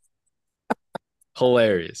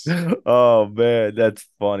 Hilarious. Oh man, that's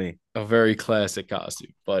funny. A very classic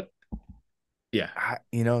costume. But yeah,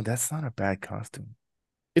 That's not a bad costume.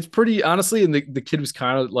 it's pretty honestly, and the kid was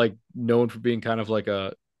kind of like known for being kind of like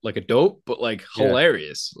a dope, but like Yeah,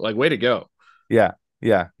 hilarious. Like way to go. yeah,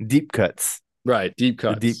 yeah. Deep cuts. Right. Deep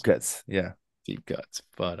The deep cuts. cuts. Yeah. Deep cuts.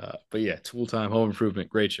 But yeah, Tool Time, Home Improvement,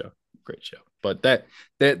 great show. Great show. But that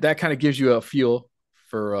kind of gives you a feel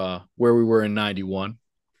for where we were in 91.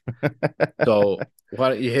 So why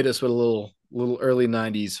don't you hit us with a little early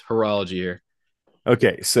 90s horology here?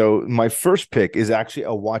 Okay, so my first pick is actually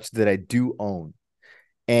a watch that I do own.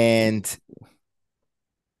 And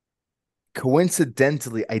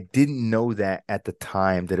coincidentally, I didn't know that at the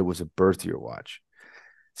time that it was a birth year watch.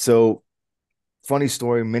 So, funny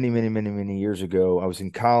story, many years ago, I was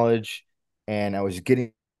in college and I was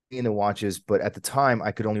getting into watches, but at the time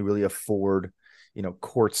I could only really afford,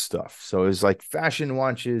 quartz stuff. So it was like fashion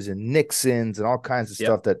watches and Nixons and all kinds of Yep.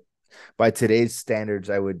 stuff that by today's standards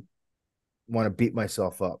I would want to beat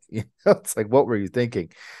myself up. It's like, what were you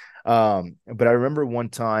thinking? But I remember one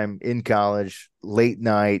time in college, late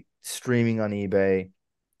night, streaming on eBay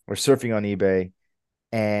or surfing on eBay.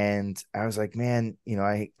 And I was like, man,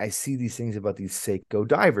 I see these things about these Seiko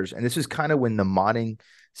divers. And this was kind of when the modding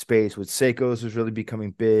space with Seikos was really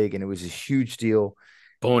becoming big and it was a huge deal.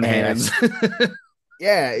 Bone And hands.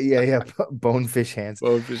 yeah, bonefish hands.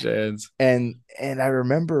 Bonefish hands. And I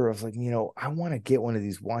remember I was like, I want to get one of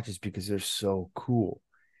these watches because they're so cool.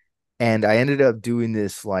 And I ended up doing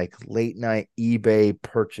this like late night eBay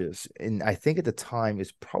purchase. And I think at the time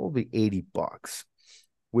it's probably $80,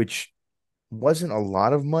 which wasn't a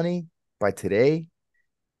lot of money by today,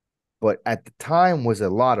 but at the time was a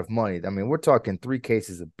lot of money. I mean, we're talking 3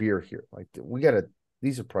 cases of beer here. Like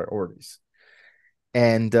these are priorities.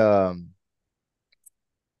 And I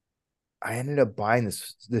ended up buying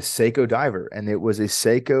this Seiko diver, and it was a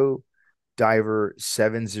Seiko diver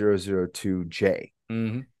 7002J.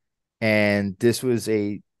 Mm-hmm. And this was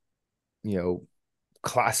you know,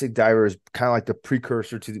 classic diver, is kind of like the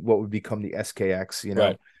precursor to what would become the SKX.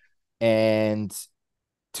 Right. And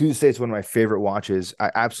to this day, it's one of my favorite watches.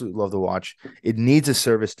 I absolutely love the watch. It needs a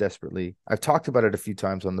service desperately. I've talked about it a few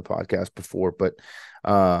times on the podcast before, but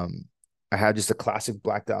I had just a classic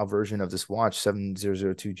black dial version of this watch,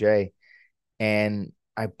 7002J, and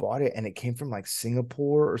I bought it and it came from like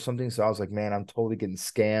Singapore or something. So I was like, man, I'm totally getting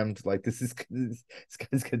scammed. Like this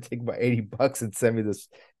guy's gonna take my $80 and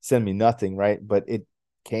send me nothing, right? But it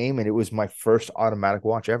came and it was my first automatic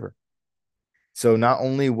watch ever. So not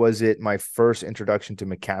only was it my first introduction to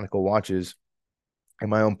mechanical watches in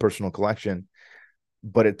my own personal collection,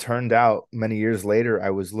 but it turned out many years later,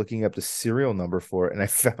 I was looking up the serial number for it and I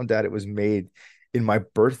found out it was made in my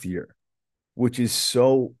birth year, which is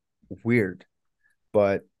so weird,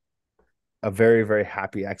 but a very, very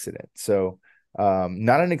happy accident. So,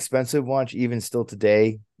 not an expensive watch, even still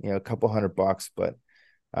today, a couple $100, but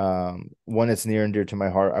one that's near and dear to my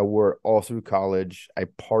heart. I wore it all through college. I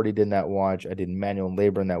partied in that watch. I did manual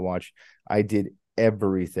labor in that watch. I did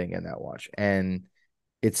everything in that watch, and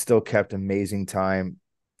it still kept amazing time.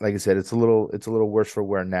 Like I said, it's a little worse for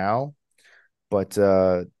wear now, but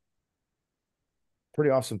pretty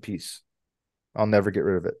awesome piece. I'll never get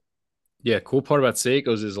rid of it. Yeah, cool part about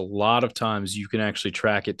Seikos is a lot of times you can actually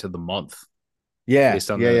track it to the month Yeah,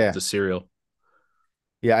 based on yeah, the yeah. the serial.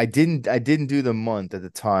 Yeah, I didn't do the month at the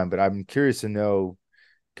time, but I'm curious to know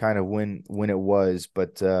kind of when it was.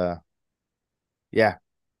 But yeah.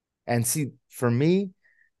 And see, for me,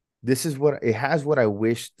 this is what it has what I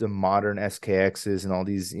wish the modern SKXs and all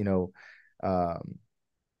these,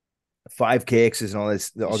 5KXs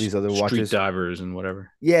and all these other Street watches. divers and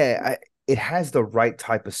whatever. It has the right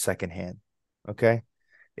type of second hand. Okay.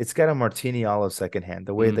 It's got a martini olive second hand,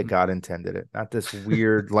 the way that Hmm. God intended it. Not this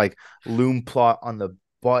weird like loom plot on the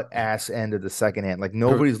butt ass end of the second hand. Like The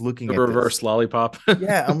nobody's looking at this. reverse lollipop.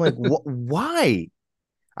 Yeah, I'm like, why?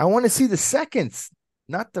 I want to see the seconds,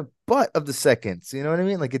 not the butt of the seconds. You know what I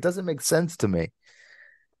mean? Like it doesn't make sense to me.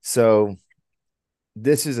 So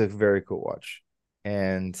this is a very cool watch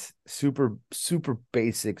and super, super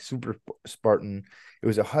basic, super Spartan. It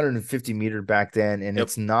was 150-meter back then, and Yep.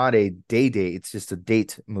 it's not a day date, it's just a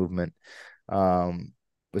date movement.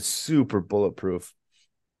 But super bulletproof.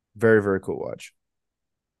 Very, very cool watch.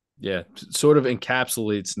 Yeah. Sort of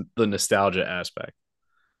encapsulates the nostalgia aspect.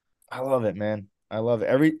 I love it, man. I love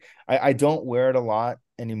it. I don't wear it a lot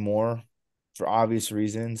anymore for obvious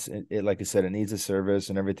reasons. Like I said, it needs a service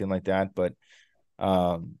and everything like that. But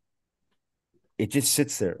um it just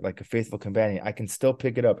sits there like a faithful companion. I can still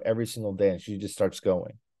pick it up every single day and she just starts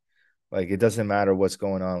going. Like it doesn't matter what's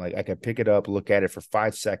going on. Like I can pick it up, look at it for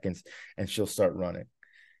 5 seconds, and she'll start running.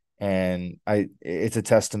 And it's a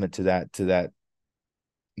testament to that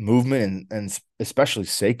movement and especially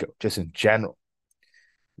Seiko, just in general.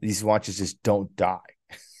 These watches just don't die.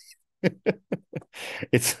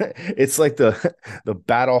 It's like the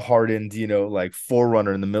battle hardened, like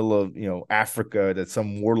forerunner in the middle of Africa that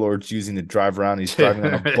some warlord's using to drive around. He's driving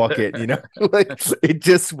on a bucket, like it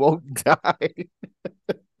just won't die.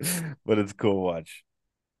 But it's a cool watch.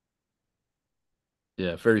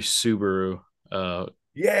 Yeah, very Subaru. Uh,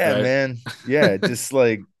 Yeah, right. man. Yeah, just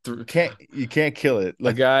like you can't kill it.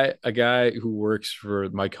 Like, A guy who works for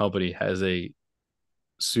my company has a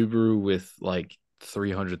Subaru with like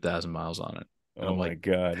 300,000 miles on it. And oh I'm my like,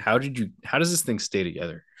 God. how does this thing stay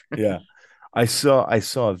together? Yeah. I saw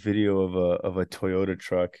a video of a Toyota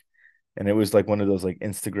truck, and it was like one of those like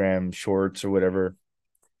Instagram shorts or whatever.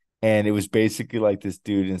 And it was basically like this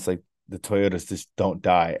dude, and it's like the Toyotas just don't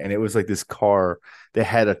die. And it was like this car that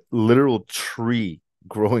had a literal tree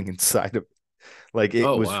growing inside of it. Like it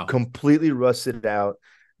Oh, was wow. completely rusted out.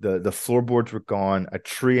 The floorboards were gone. A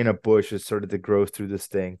tree and a bush had started to grow through this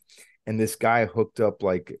thing. And this guy hooked up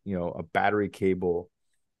like, a battery cable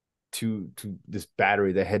to this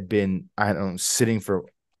battery that had been, I don't know, sitting for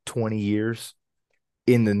 20 years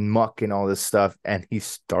in the muck and all this stuff, and he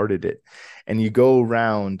started it. And you go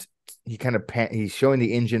around, he's showing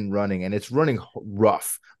the engine running, and it's running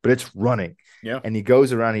rough, but it's running. Yeah. And he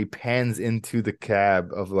goes around, he pans into the cab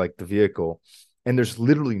of like the vehicle, and there's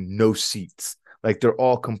literally no seats. Like they're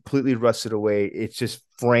all completely rusted away. It's just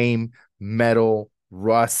frame, metal,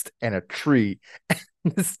 rust, and a tree.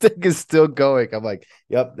 This thing is still going. I'm like,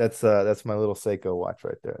 yep, that's my little Seiko watch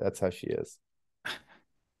right there. That's how she is.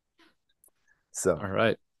 So All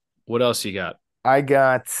right. What else you got? I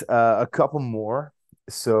got a couple more.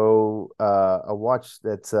 So a watch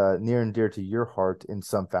that's near and dear to your heart in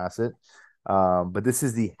some facet. But this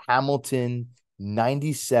is the Hamilton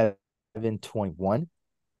 9721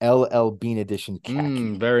 LL Bean Edition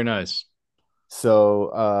khaki. Very nice.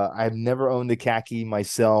 So I've never owned the khaki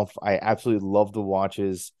myself. I absolutely love the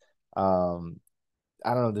watches. Um,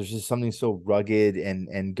 I don't know. There's just something so rugged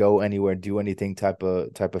and go anywhere, do anything type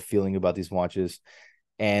of feeling about these watches.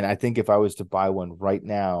 And I think if I was to buy one right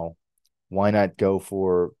now, why not go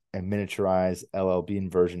for a miniaturized LL Bean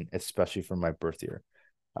version, especially for my birth year?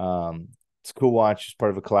 It's a cool watch. It's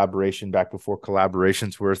part of a collaboration back before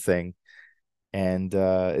collaborations were a thing. And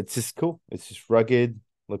it's just cool. It's just rugged,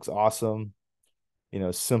 looks awesome,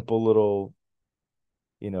 simple little,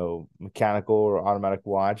 mechanical or automatic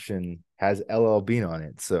watch and has LL Bean on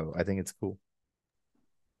it. So I think it's cool.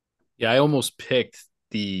 Yeah, I almost picked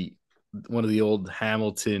the one of the old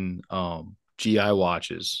Hamilton GI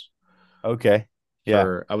watches Okay. Yeah.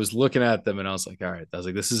 for I was looking at them and I was like, all right, I was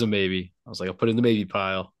like, this is a maybe. I was like, I'll put it in the maybe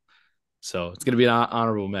pile. So it's gonna be an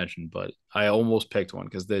honorable mention, but I almost picked one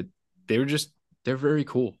because they were just they're very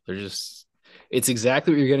cool. They're just it's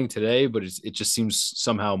exactly what you're getting today, but it just seems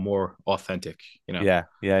somehow more authentic, you know. Yeah.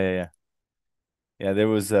 Yeah. Yeah. Yeah. Yeah, there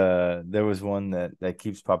was one that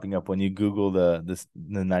keeps popping up when you Google the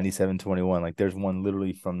 9721. Like there's one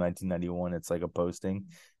literally from 1991. It's like a posting,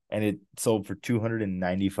 and it sold for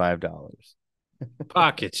 $295.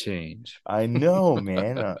 Pocket change. I know,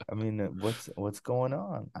 man. I mean, what's going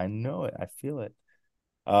on? I know it. I feel it.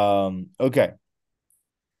 Okay.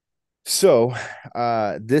 So,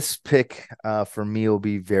 this pick for me will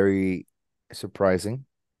be very surprising.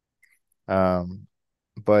 Um,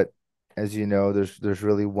 but as you know, there's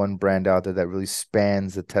really one brand out there that really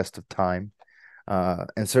spans the test of time,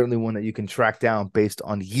 and certainly one that you can track down based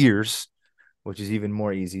on years, which is even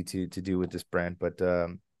more easy to do with this brand. But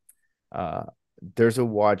uh, there's a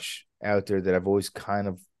watch out there that I've always kind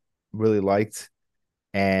of really liked,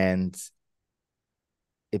 and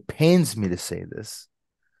it pains me to say this,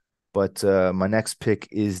 but my next pick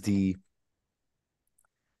is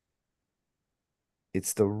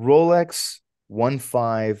it's the Rolex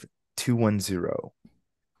 15210.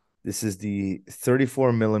 This is the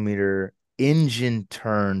 34 millimeter engine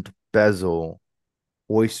turned bezel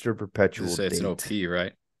Oyster Just perpetual say it's an date. OP,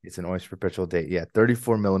 right? It's an Oyster perpetual date. Yeah,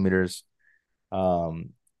 34 millimeters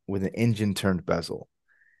um, with an engine turned bezel.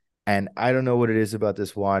 And I don't know what it is about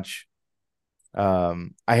this watch. I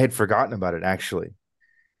had forgotten about it actually.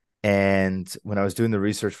 And when I was doing the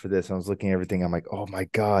research for this, I was looking at everything. I'm like, oh my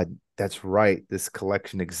God, that's right. This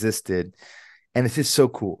collection existed. And it's just so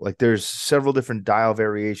cool. Like there's several different dial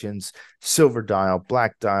variations, silver dial,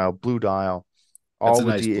 black dial, blue dial, That's all a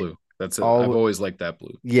with nice the blue. I've all always liked that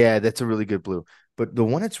blue. yeah, that's a really good blue. But the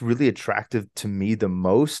one that's really attractive to me the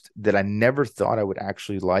most that I never thought I would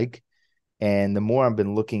actually like, and the more I've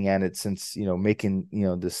been looking at it since, making,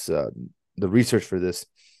 this the research for this,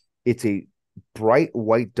 it's a bright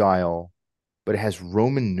white dial, but it has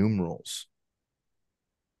Roman numerals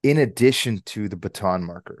in addition to the baton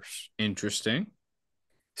markers. Interesting.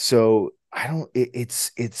 So I don't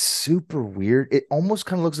it's super weird. It almost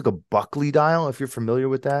kind of looks like a Buckley dial if you're familiar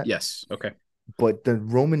with that, Yes. Okay. but the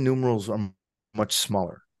Roman numerals are much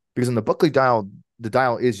smaller because on the Buckley dial, the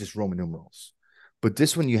dial is just Roman numerals. But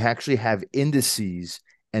this one you actually have indices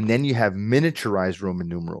and then you have miniaturized Roman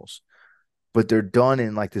numerals, but they're done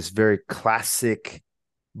in like this very classic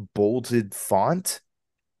bolded font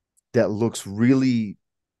that looks really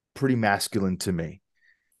pretty masculine to me.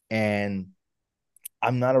 And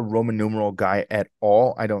I'm not a Roman numeral guy at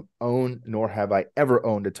all. I don't own, nor have I ever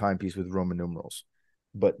owned a timepiece with Roman numerals.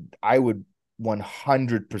 But I would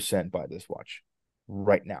 100% buy this watch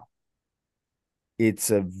right now.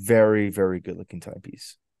 It's a very, very good looking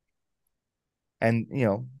timepiece. And,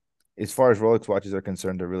 as far as Rolex watches are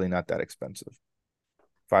concerned, they're really not that expensive.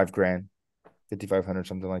 5 grand, 5,500,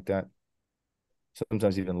 something like that.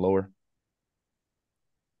 Sometimes even lower.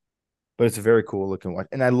 But it's a very cool looking watch.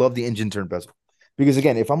 And I love the engine turn bezel. Because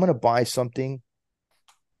again, if I'm going to buy something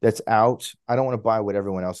that's out, I don't want to buy what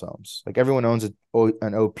everyone else owns. Like everyone owns an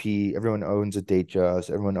OP, everyone owns a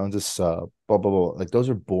Datejust, everyone owns a sub, blah, blah, blah. Like those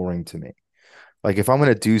are boring to me. Like if I'm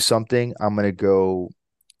going to do something, I'm going to go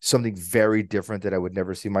something very different that I would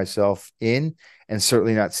never see myself in and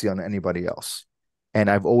certainly not see on anybody else. And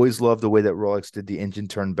I've always loved the way that Rolex did the engine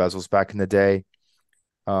turn bezels back in the day.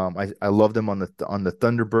 I love them on the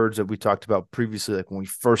Thunderbirds that we talked about previously. Like when we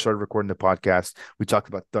first started recording the podcast, we talked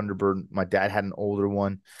about Thunderbird. My dad had an older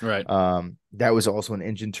one. Right. That was also an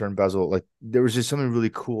engine turn bezel. Like there was just something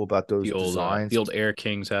really cool about those The designs. old Air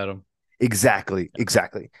Kings had them. Exactly,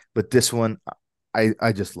 exactly. But this one,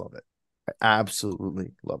 I just love it. I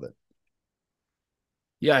absolutely love it.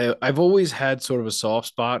 Yeah, I've always had sort of a soft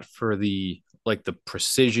spot for the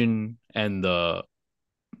precision and the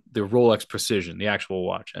Rolex precision, the actual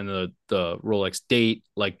watch, and the Rolex date.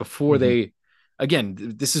 Like before Hmm. they, again,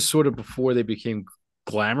 this is sort of before they became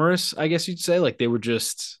glamorous, I guess you'd say. Like they were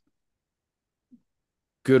just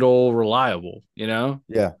good old reliable, you know.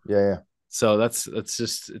 Yeah, yeah, yeah. So that's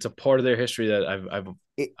just it's a part of their history that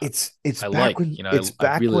It's I back like, when you know,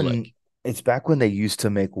 I really like. it's back when they used to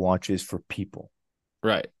make watches for people,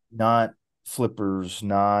 Right. not flippers,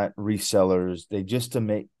 not resellers. They used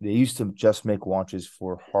to just make watches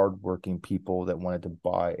for hardworking people that wanted to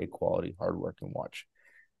buy a quality hardworking watch.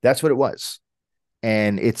 That's what it was.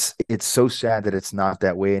 And it's so sad that it's not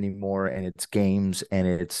that way anymore. And it's games and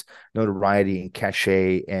it's notoriety and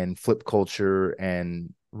cachet and flip culture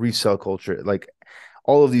and resell culture. Like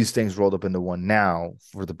all of these things rolled up into one now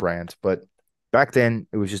for the brand. But back then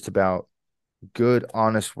it was just about good,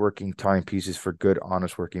 honest working timepieces for good,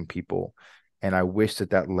 honest working people. And I wish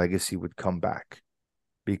that that legacy would come back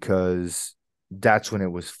because that's when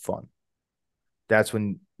it was fun. That's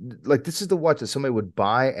when, like, this is the watch that somebody would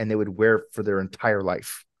buy and they would wear for their entire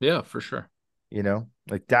life, Yeah, for sure.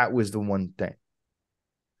 Like that was the one thing.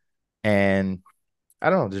 And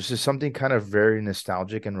I don't know, there's just something kind of very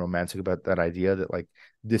nostalgic and romantic about that idea that, like,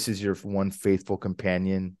 this is your one faithful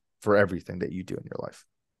companion for everything that you do in your life.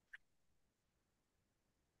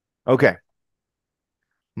 Okay.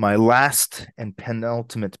 My last and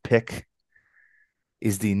penultimate pick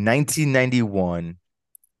is the 1991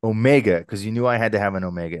 Omega, because you knew I had to have an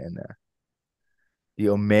Omega in there. The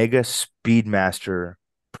Omega Speedmaster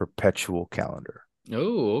Perpetual Calendar.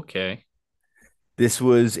 Oh, okay. This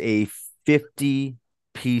was a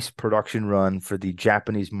 50-piece production run for the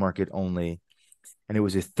Japanese market only, and it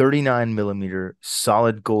was a 39 millimeter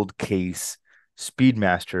solid gold case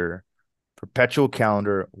Speedmaster perpetual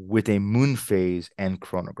calendar with a moon phase and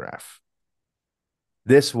chronograph.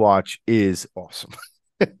 This watch is awesome.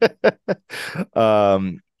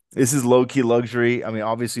 um, this is low key luxury. I mean,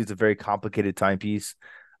 obviously, it's a very complicated timepiece,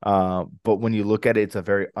 but when you look at it, it's a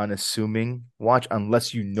very unassuming watch.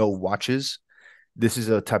 Unless you know watches, this is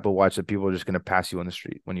a type of watch that people are just going to pass you on the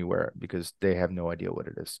street when you wear it because they have no idea what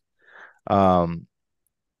it is. Um,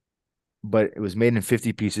 but it was made in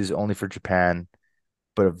 50 pieces only for Japan,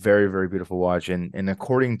 but a very, very beautiful watch. And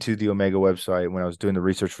according to the Omega website, when I was doing the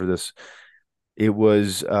research for this, it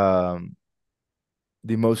was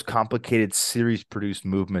the most complicated series produced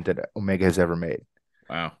movement that Omega has ever made,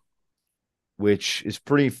 Wow. which is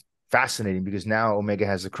pretty fascinating because now Omega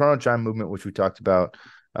has the chronochime movement, which we talked about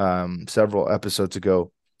several episodes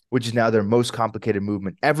ago, which is now their most complicated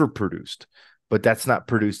movement ever produced, but that's not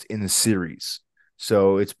produced in the series.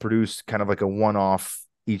 So it's produced kind of like a one off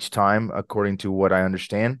each time, according to what I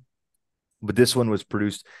understand. But this one was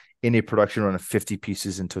produced in a production run of 50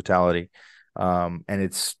 pieces in totality. And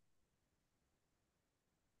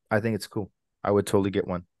I think it's cool. I would totally get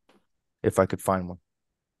one if I could find one.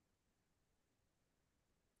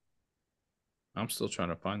 I'm still trying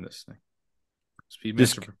to find this thing.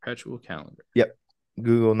 Just, Speedmaster Perpetual Calendar. yep.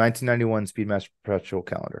 Google 1991 Speedmaster Perpetual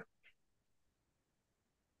Calendar.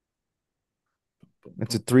 Boom,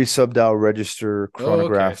 It's a boom. three sub-dial register Oh, okay. I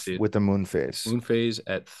chronograph see it. with a moon phase. Moon phase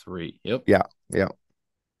at 3. Yep. Yeah, yeah.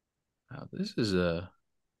 Wow, this is a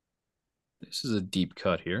deep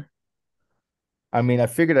cut here. I mean, I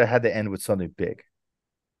figured I had to end with something big.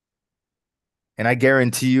 And I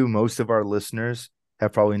guarantee you, most of our listeners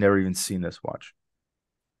have probably never even seen this watch.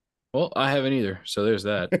 Well, I haven't either. So there's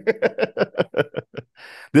that.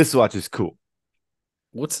 This watch is cool.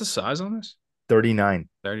 What's the size on this? 39.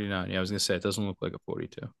 39. Yeah, I was gonna say it doesn't look like a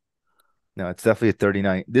 42. No, it's definitely a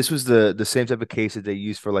 39. This was the same type of case that they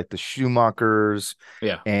use for like the Schumachers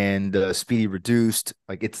Yeah. and Speedy Reduced.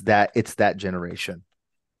 Like it's that generation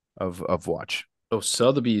of watch. Oh,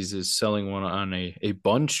 Sotheby's is selling one on a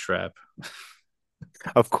bun strap.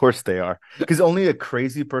 Of course they are. Because only a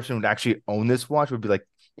crazy person would actually own this watch would be like,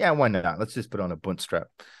 yeah, why not? Let's just put on a bunt strap.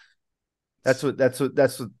 That's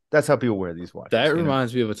how people wear these That watches, you know?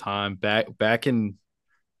 reminds me of a time back in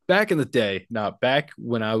the day, not back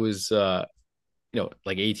when I was like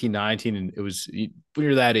 18, 19, and it was when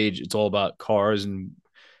you're that age, it's all about cars, and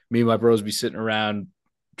me and my bros be sitting around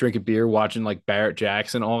drinking beer, watching like Barrett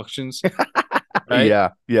Jackson auctions, right? Yeah,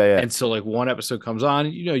 yeah, yeah. And so like one episode comes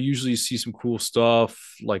on, usually you see some cool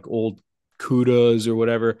stuff like old Cudas or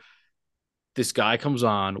whatever. This guy comes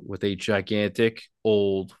on with a gigantic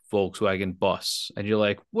old Volkswagen bus, and you're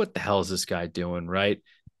like, what the hell is this guy doing, right?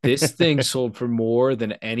 This thing sold for more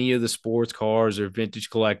than any of the sports cars or vintage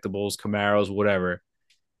collectibles, Camaros, whatever.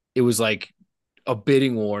 It was like a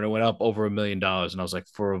bidding war, and it went up over $1 million. And I was like,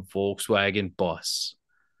 for a Volkswagen bus,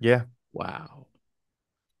 Yeah. wow.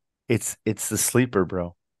 It's the sleeper,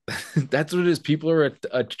 bro. That's what it is. People are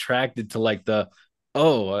attracted to like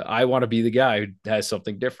oh, I want to be the guy who has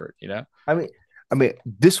something different. I mean,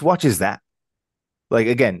 this watch is that. Like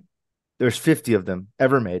again, there's 50 of them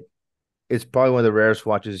ever made. It's probably one of the rarest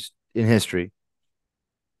watches in history.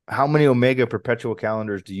 How many Omega perpetual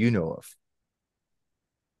calendars do you know of?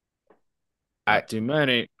 I Not too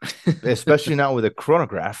many. especially not with a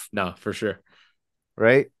chronograph, No, for sure.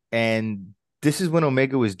 right? And this is when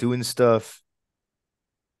Omega was doing stuff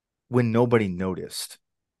when nobody noticed.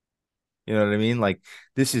 You know what I mean? Like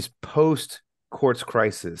this is post quartz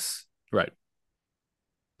crisis. Right.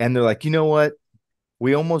 And they're like, you know what?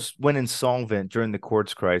 We almost went insolvent during the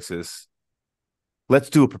quartz crisis. Let's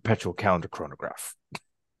do a perpetual calendar chronograph.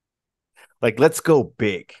 Like, let's go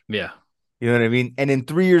big. Yeah. You know what I mean? And then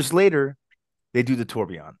 3 years later, they do the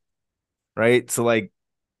tourbillon, right? So like,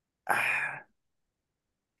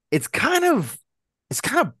 it's kind of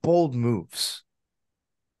bold moves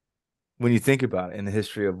when you think about it in the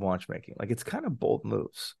history of watchmaking. Like, it's kind of bold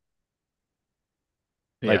moves.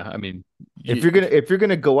 Yeah. Like, I mean, if you're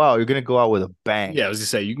gonna go out, you're gonna go out with a bang. yeah, I was gonna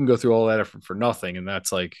say you can go through all that effort for nothing, and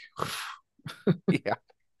that's like, Yeah.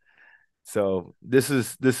 So this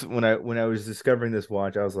when I was discovering this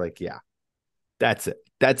watch, I was like, yeah, that's it.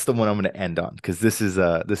 That's the one I'm gonna end on because this is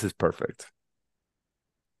perfect.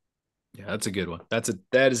 yeah, that's a good one.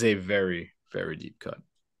 That is a very, very deep cut.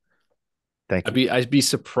 Thank I'd you. be I'd be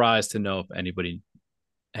surprised to know if anybody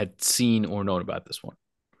had seen or known about this one.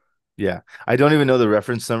 Yeah. I don't even know the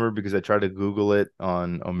reference number because I tried to Google it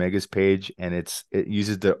on Omega's page and it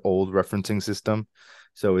uses the old referencing system.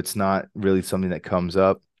 So it's not really something that comes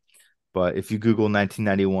up. But if you Google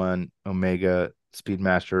 1991 Omega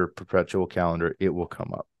Speedmaster Perpetual Calendar, it will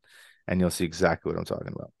come up and you'll see exactly what I'm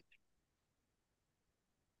talking about.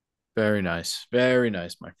 Very nice,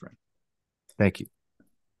 my friend. Thank you.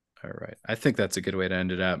 All right, I think that's a good way to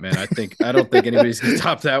end it out, man. I don't think anybody's gonna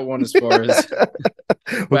top that one as far as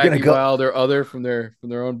We're gonna wacky, go. wild, or other from their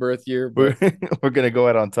own birth year. We're But we're gonna go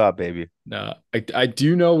out on top, baby. no, I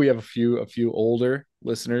do know we have a few older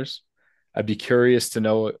listeners. I'd be curious to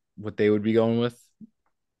know what they would be going with.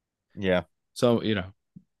 Yeah. So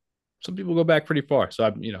some people go back pretty far. So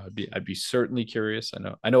I'd be certainly curious.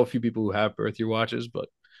 I know a few people who have birth year watches, but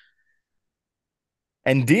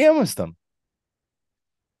And DM us them.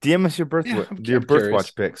 DM us yeah, your I'm birth curious.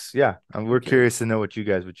 watch picks. Yeah, and I'm we're curious curious to know what you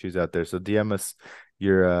guys would choose out there. So DM us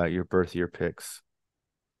your birth year picks.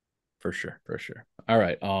 for sure, for sure. All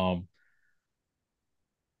right.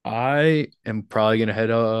 I am probably gonna head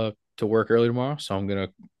to work early tomorrow, so I'm gonna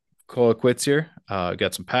call it quits here.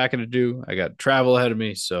 Got some packing to do. I got travel ahead of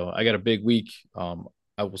me, so I got a big week.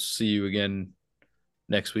 I will see you again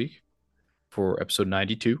next week for episode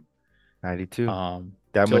 92. 92. Um,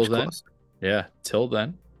 That till much then, closer. yeah, till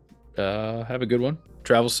then, have a good one.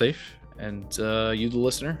 Travel safe, and you, the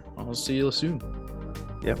listener, I'll see you soon.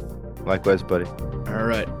 Yep. Likewise, buddy. All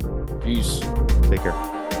right, peace. Take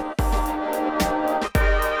care.